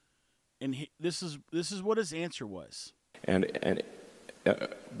 And this is what his answer was. And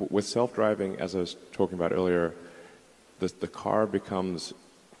with self-driving, as I was talking about earlier, the car becomes,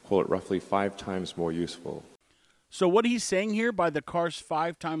 quote, roughly 5 times more useful. So what he's saying here by the car's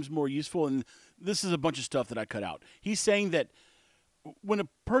 5 times more useful, and this is a bunch of stuff that I cut out. He's saying that when a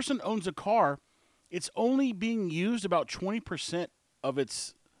person owns a car, it's only being used about 20% of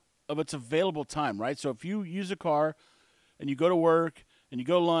its available time, right? So if you use a car and you go to work and you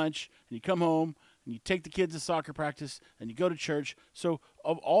go to lunch and you come home and you take the kids to soccer practice and you go to church, so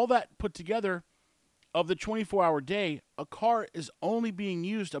of all that put together, of the 24-hour day, a car is only being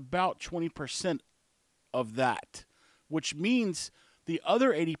used about 20% of that, which means the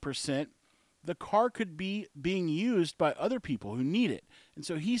other 80%, the car could be being used by other people who need it. And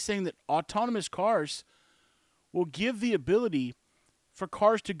so he's saying that autonomous cars will give the ability for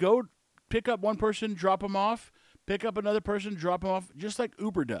cars to go pick up one person, drop them off, pick up another person, drop them off, just like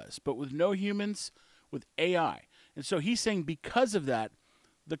Uber does, but with no humans, with AI. And so he's saying because of that,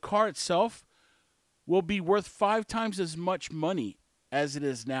 the car itself will be worth 5 times as much money as it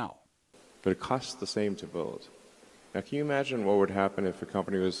is now. But it costs the same to build. Now, can you imagine what would happen if a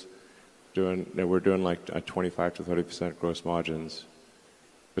company was we're doing like a 25 to 30% gross margins,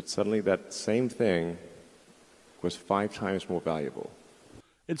 but suddenly that same thing was 5 times more valuable?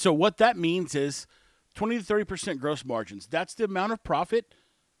 And so what that means is 20 to 30% gross margins. That's the amount of profit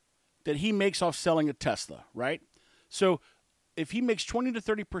that he makes off selling a Tesla, right? So if he makes 20 to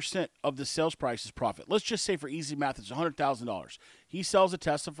 30% of the sales price as profit, let's just say for easy math, it's $100,000. He sells a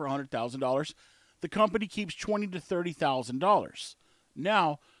Tesla for $100,000. The company keeps $20,000 to $30,000.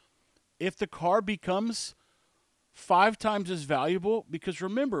 Now, if the car becomes 5 times as valuable, because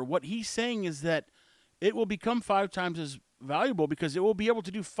remember, what he's saying is that it will become 5 times as valuable because it will be able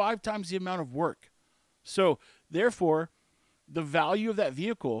to do 5 times the amount of work. So, therefore, the value of that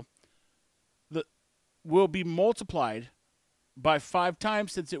vehicle will be multiplied by 5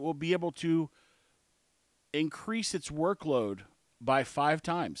 times, since it will be able to increase its workload by 5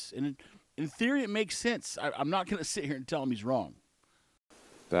 times. And in theory, it makes sense. I'm not going to sit here and tell him he's wrong.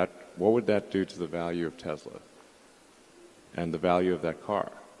 What would that do to the value of Tesla and the value of that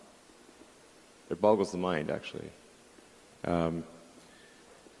car? It boggles the mind, actually.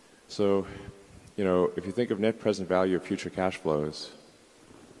 So, if you think of net present value of future cash flows,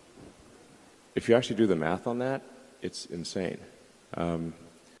 if you actually do the math on that, it's insane. I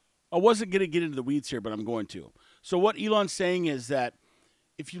wasn't going to get into the weeds here, but I'm going to. So what Elon's saying is that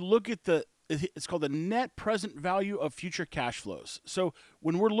if you look at it's called the net present value of future cash flows. So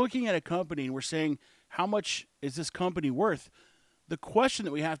when we're looking at a company and we're saying, how much is this company worth? The question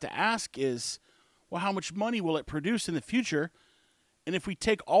that we have to ask is, well, how much money will it produce in the future? And if we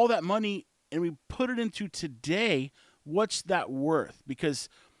take all that money and we put it into today, what's that worth? Because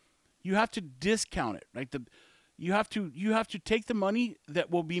you have to discount it, right? You have to take the money that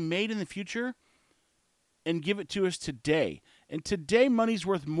will be made in the future and give it to us today. And today, money's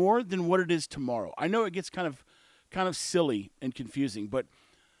worth more than what it is tomorrow. I know it gets kind of silly and confusing, but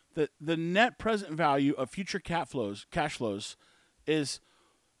the net present value of future cash flows is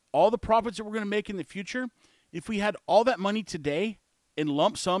all the profits that we're going to make in the future. If we had all that money today in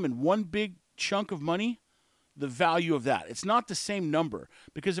lump sum in one big chunk of money, the value of that. It's not the same number,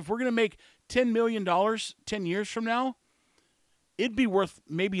 because if we're going to make $10 million 10 years from now, it'd be worth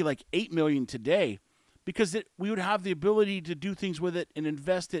maybe like $8 million today, because we would have the ability to do things with it and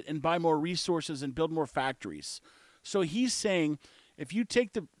invest it and buy more resources and build more factories. So he's saying if you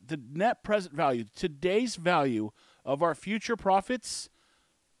take the net present value, today's value of our future profits,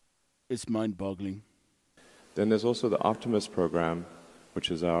 it's mind-boggling. Then there's also the Optimus program,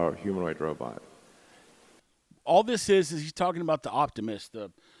 which is our humanoid robot. All this is he's talking about the Optimus,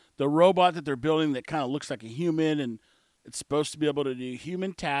 the robot that they're building that kind of looks like a human, and it's supposed to be able to do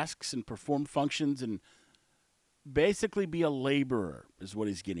human tasks and perform functions and basically be a laborer is what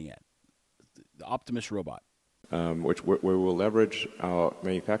he's getting at. The Optimus robot. Which we will leverage our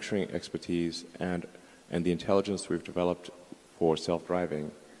manufacturing expertise and the intelligence we've developed for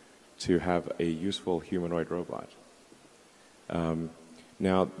self-driving to have a useful humanoid robot.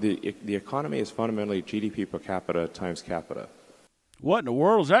 Now, the economy is fundamentally GDP per capita times capita. What in the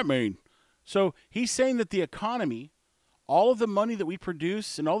world does that mean? So he's saying that the economy, all of the money that we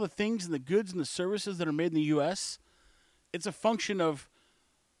produce and all the things and the goods and the services that are made in the U.S., it's a function of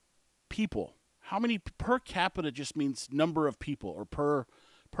people. How many per capita just means number of people, or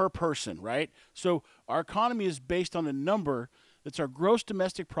per person, right? So our economy is based on a number that's our gross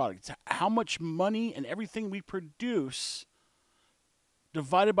domestic product. It's how much money and everything we produce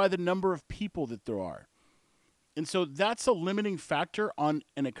divided by the number of people that there are. And so that's a limiting factor on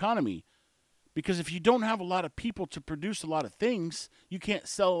an economy, because if you don't have a lot of people to produce a lot of things, you can't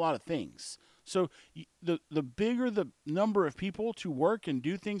sell a lot of things. So the bigger the number of people to work and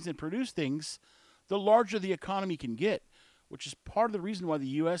do things and produce things, the larger the economy can get, which is part of the reason why the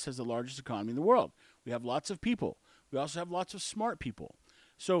U.S. has the largest economy in the world. We have lots of people. We also have lots of smart people.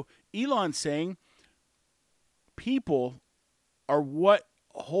 So Elon's saying people are what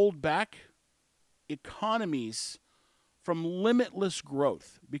hold back economies from limitless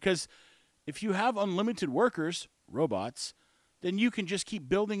growth. Because if you have unlimited workers, robots, then you can just keep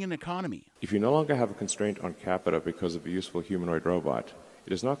building an economy. If you no longer have a constraint on capita because of a useful humanoid robot,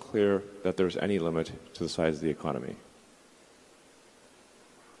 it is not clear that there is any limit to the size of the economy.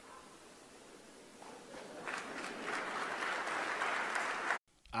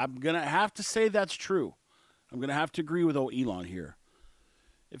 I'm going to have to say that's true. I'm going to have to agree with old Elon here.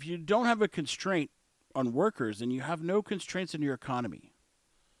 If you don't have a constraint on workers, then you have no constraints in your economy.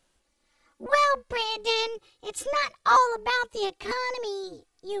 Well, Brandon, it's not all about the economy,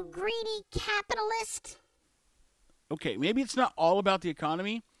 you greedy capitalist. Okay, maybe it's not all about the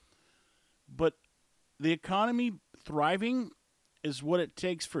economy, but the economy thriving is what it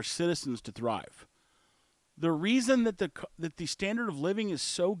takes for citizens to thrive. The reason that the standard of living is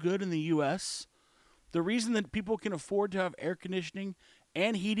so good in the U.S., the reason that people can afford to have air conditioning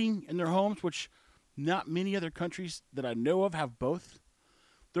and heating in their homes, which not many other countries that I know of have both,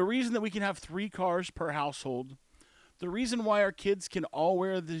 the reason that we can have 3 cars per household, the reason why our kids can all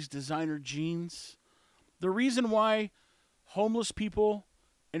wear these designer jeans, the reason why homeless people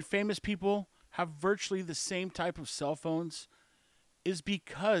and famous people have virtually the same type of cell phones is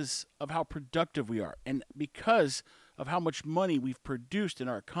because of how productive we are and because of how much money we've produced in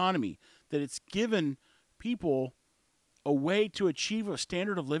our economy, that it's given people a way to achieve a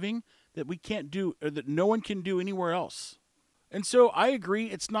standard of living that we can't do, or that no one can do anywhere else. And so I agree,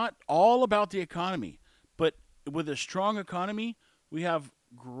 it's not all about the economy, but with a strong economy, we have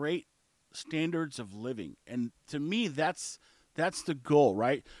great standards of living. And to me, that's the goal,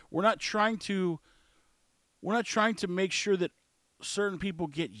 right? We're not trying to make sure that certain people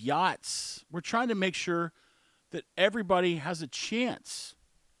get yachts. We're trying to make sure that everybody has a chance.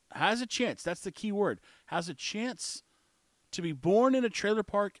 Has a chance. That's the key word. Has a chance to be born in a trailer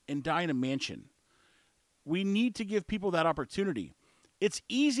park and die in a mansion. We need to give people that opportunity. It's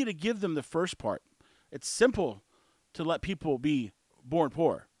easy to give them the first part. It's simple to let people be born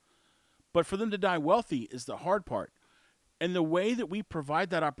poor. But for them to die wealthy is the hard part. And the way that we provide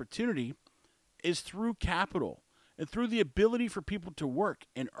that opportunity is through capital and through the ability for people to work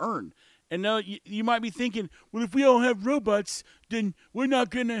and earn. And now you might be thinking, well, if we don't have robots, then we're not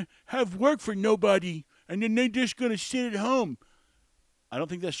going to have work for nobody, and then they're just going to sit at home. I don't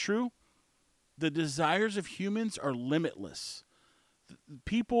think that's true. The desires of humans are limitless.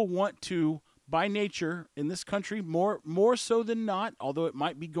 People want to, by nature, in this country, more so than not, although it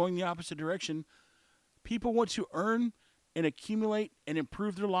might be going the opposite direction, people want to earn and accumulate and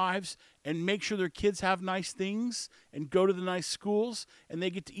improve their lives and make sure their kids have nice things and go to the nice schools and they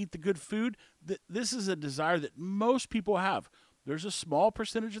get to eat the good food. This is a desire that most people have. There's a small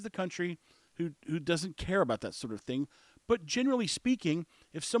percentage of the country who doesn't care about that sort of thing. But generally speaking,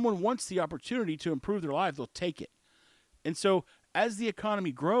 if someone wants the opportunity to improve their life, they'll take it. And so as the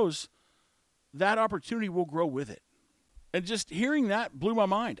economy grows, that opportunity will grow with it. And just hearing that blew my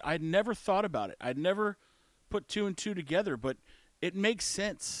mind. I'd never thought about it. I'd never put 2 and 2 together, but it makes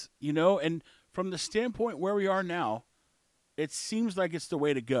sense, you know, and from the standpoint where we are now, it seems like it's the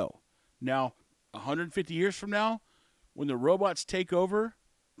way to go. Now, 150 years from now, when the robots take over,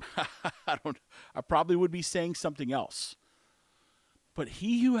 I probably would be saying something else. But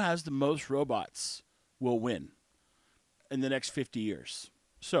he who has the most robots will win in the next 50 years.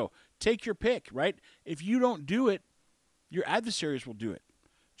 So take your pick, right? If you don't do it, your adversaries will do it.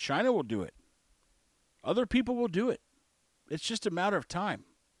 China will do it. Other people will do it. It's just a matter of time.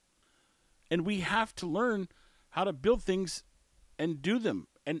 And we have to learn how to build things and do them.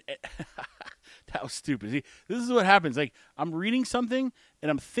 And that was stupid. See, this is what happens. Like, I'm reading something and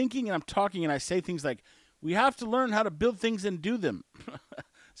I'm thinking and I'm talking and I say things like, we have to learn how to build things and do them.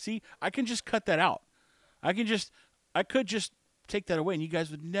 See, I can just cut that out. I could just take that away and you guys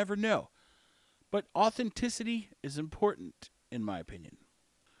would never know. But authenticity is important, in my opinion.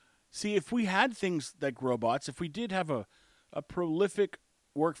 See, if we had things like robots, if we did have a prolific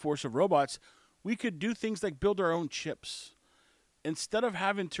workforce of robots, we could do things like build our own chips. Instead of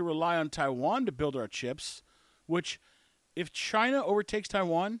having to rely on Taiwan to build our chips, which if China overtakes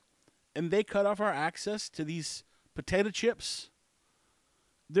Taiwan and they cut off our access to these potato chips,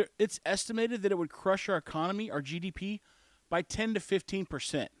 it's estimated that it would crush our economy, our GDP, by 10 to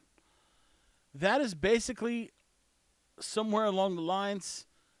 15%. That is basically somewhere along the lines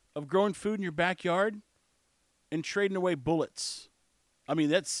of growing food in your backyard and trading away bullets. I mean,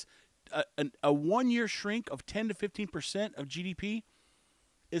 that's a 1 year shrink of 10 to 15% of GDP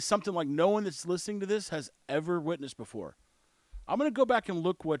is something like no one that's listening to this has ever witnessed before. I'm going to go back and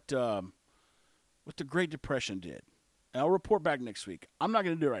look what the Great Depression did. And I'll report back next week. I'm not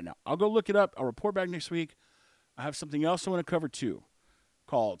going to do it right now. I'll go look it up. I'll report back next week. I have something else I want to cover too,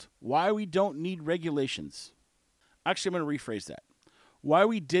 called Why We Don't Need Regulations. Actually, I'm going to rephrase that. Why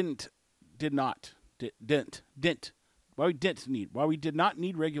we did not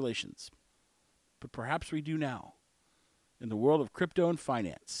need regulations. But perhaps we do now in the world of crypto and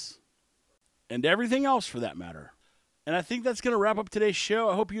finance. And everything else for that matter. And I think that's going to wrap up today's show.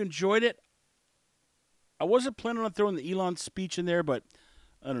 I hope you enjoyed it. I wasn't planning on throwing the Elon speech in there, but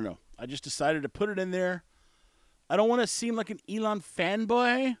I don't know. I just decided to put it in there. I don't want to seem like an Elon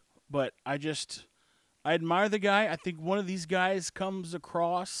fanboy, but I admire the guy. I think one of these guys comes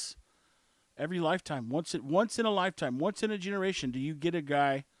across every lifetime. Once in a lifetime, once in a generation, do you get a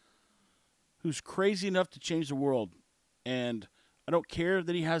guy who's crazy enough to change the world? And I don't care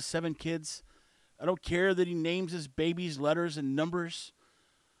that he has 7 kids. I don't care that he names his babies letters and numbers.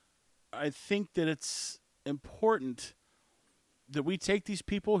 I think that it's important that we take these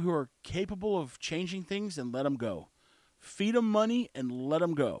people who are capable of changing things and let them go. Feed them money and let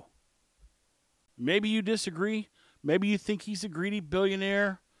them go. Maybe you disagree. Maybe you think he's a greedy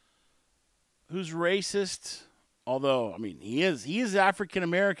billionaire who's racist. Although, I mean, he is African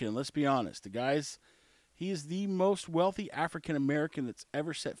American, let's be honest. He is the most wealthy African American that's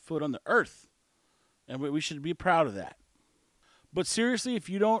ever set foot on the earth. And we should be proud of that. But seriously, if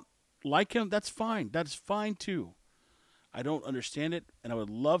you don't like him, that's fine. That's fine too. I don't understand it, and I would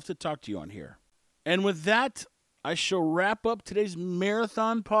love to talk to you on here. And with that, I shall wrap up today's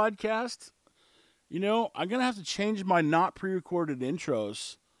marathon podcast. You know, I'm going to have to change my not pre-recorded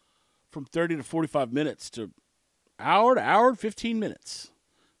intros from 30 to 45 minutes to hour and 15 minutes.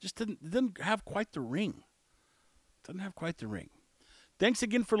 Just didn't have quite the ring. Doesn't have quite the ring. Thanks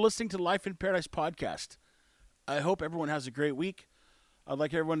again for listening to Life in Paradise podcast. I hope everyone has a great week. I'd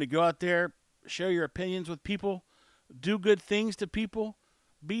like everyone to go out there, share your opinions with people, do good things to people,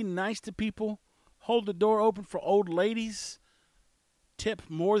 be nice to people, hold the door open for old ladies, tip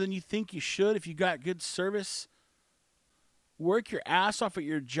more than you think you should if you got good service, work your ass off at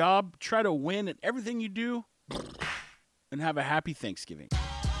your job, try to win at everything you do, and have a happy Thanksgiving.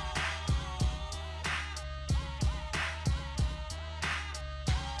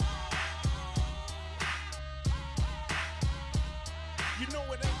 You know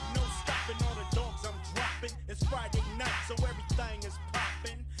it ain't no stopping all the dogs I'm dropping. It's Friday night, so everything is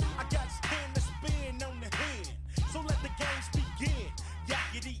popping. I got stand to spin on the hand, so let the games begin.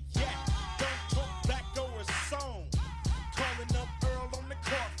 Yakety yak, don't talk back or a song. Calling up Earl on the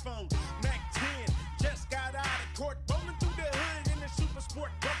court phone. Mac 10 just got out of court, rolling through the hood in the super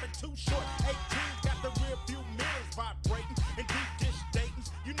sport, bumping too short. 18 got the rear view mirrors vibrating and deep dish datings.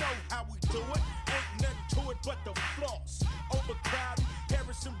 You know how we do it, ain't nothing to it but the floss. Overcrowded,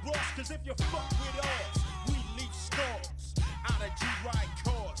 Harrison Ross, cause if you fuck with us, we leave scars. Out of G-Ride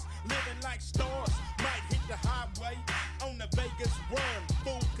cars, living like stars. Might hit the highway on the Vegas run,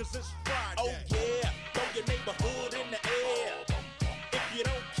 fool, cause it's Friday. Oh yeah, throw your neighborhood in the air. If you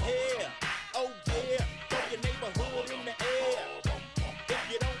don't care, oh yeah, throw your neighborhood in the air. If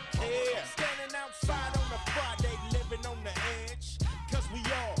you don't care, standing outside on a Friday, living on the edge. Cause we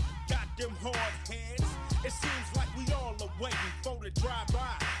all got them hard heads. It seems like we all are waiting for the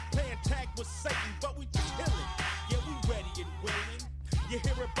drive-by, playing tag with Satan, but we chillin'. Yeah, we ready and willing. You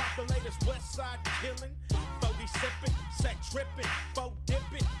hear about the latest West Side killing? 40 sippin', set trippin', 4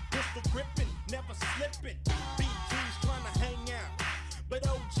 dippin', pistol grippin', never slippin'. BG's tryna hang out, but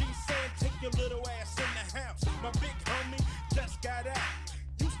OG saying take your little ass in the house. My big homie just got out,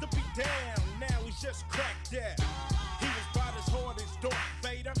 used to be down, now he's just cracked out. He was about as hard as Darth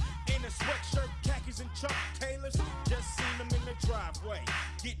Vader, in a sweatshirt, khakis and Chuck Taylors. Just seen him in the driveway,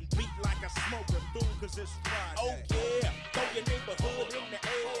 getting beat like a smoking fool, cause it's Friday. Oh yeah, throw your neighborhood in the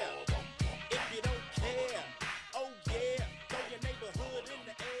air. If you don't care,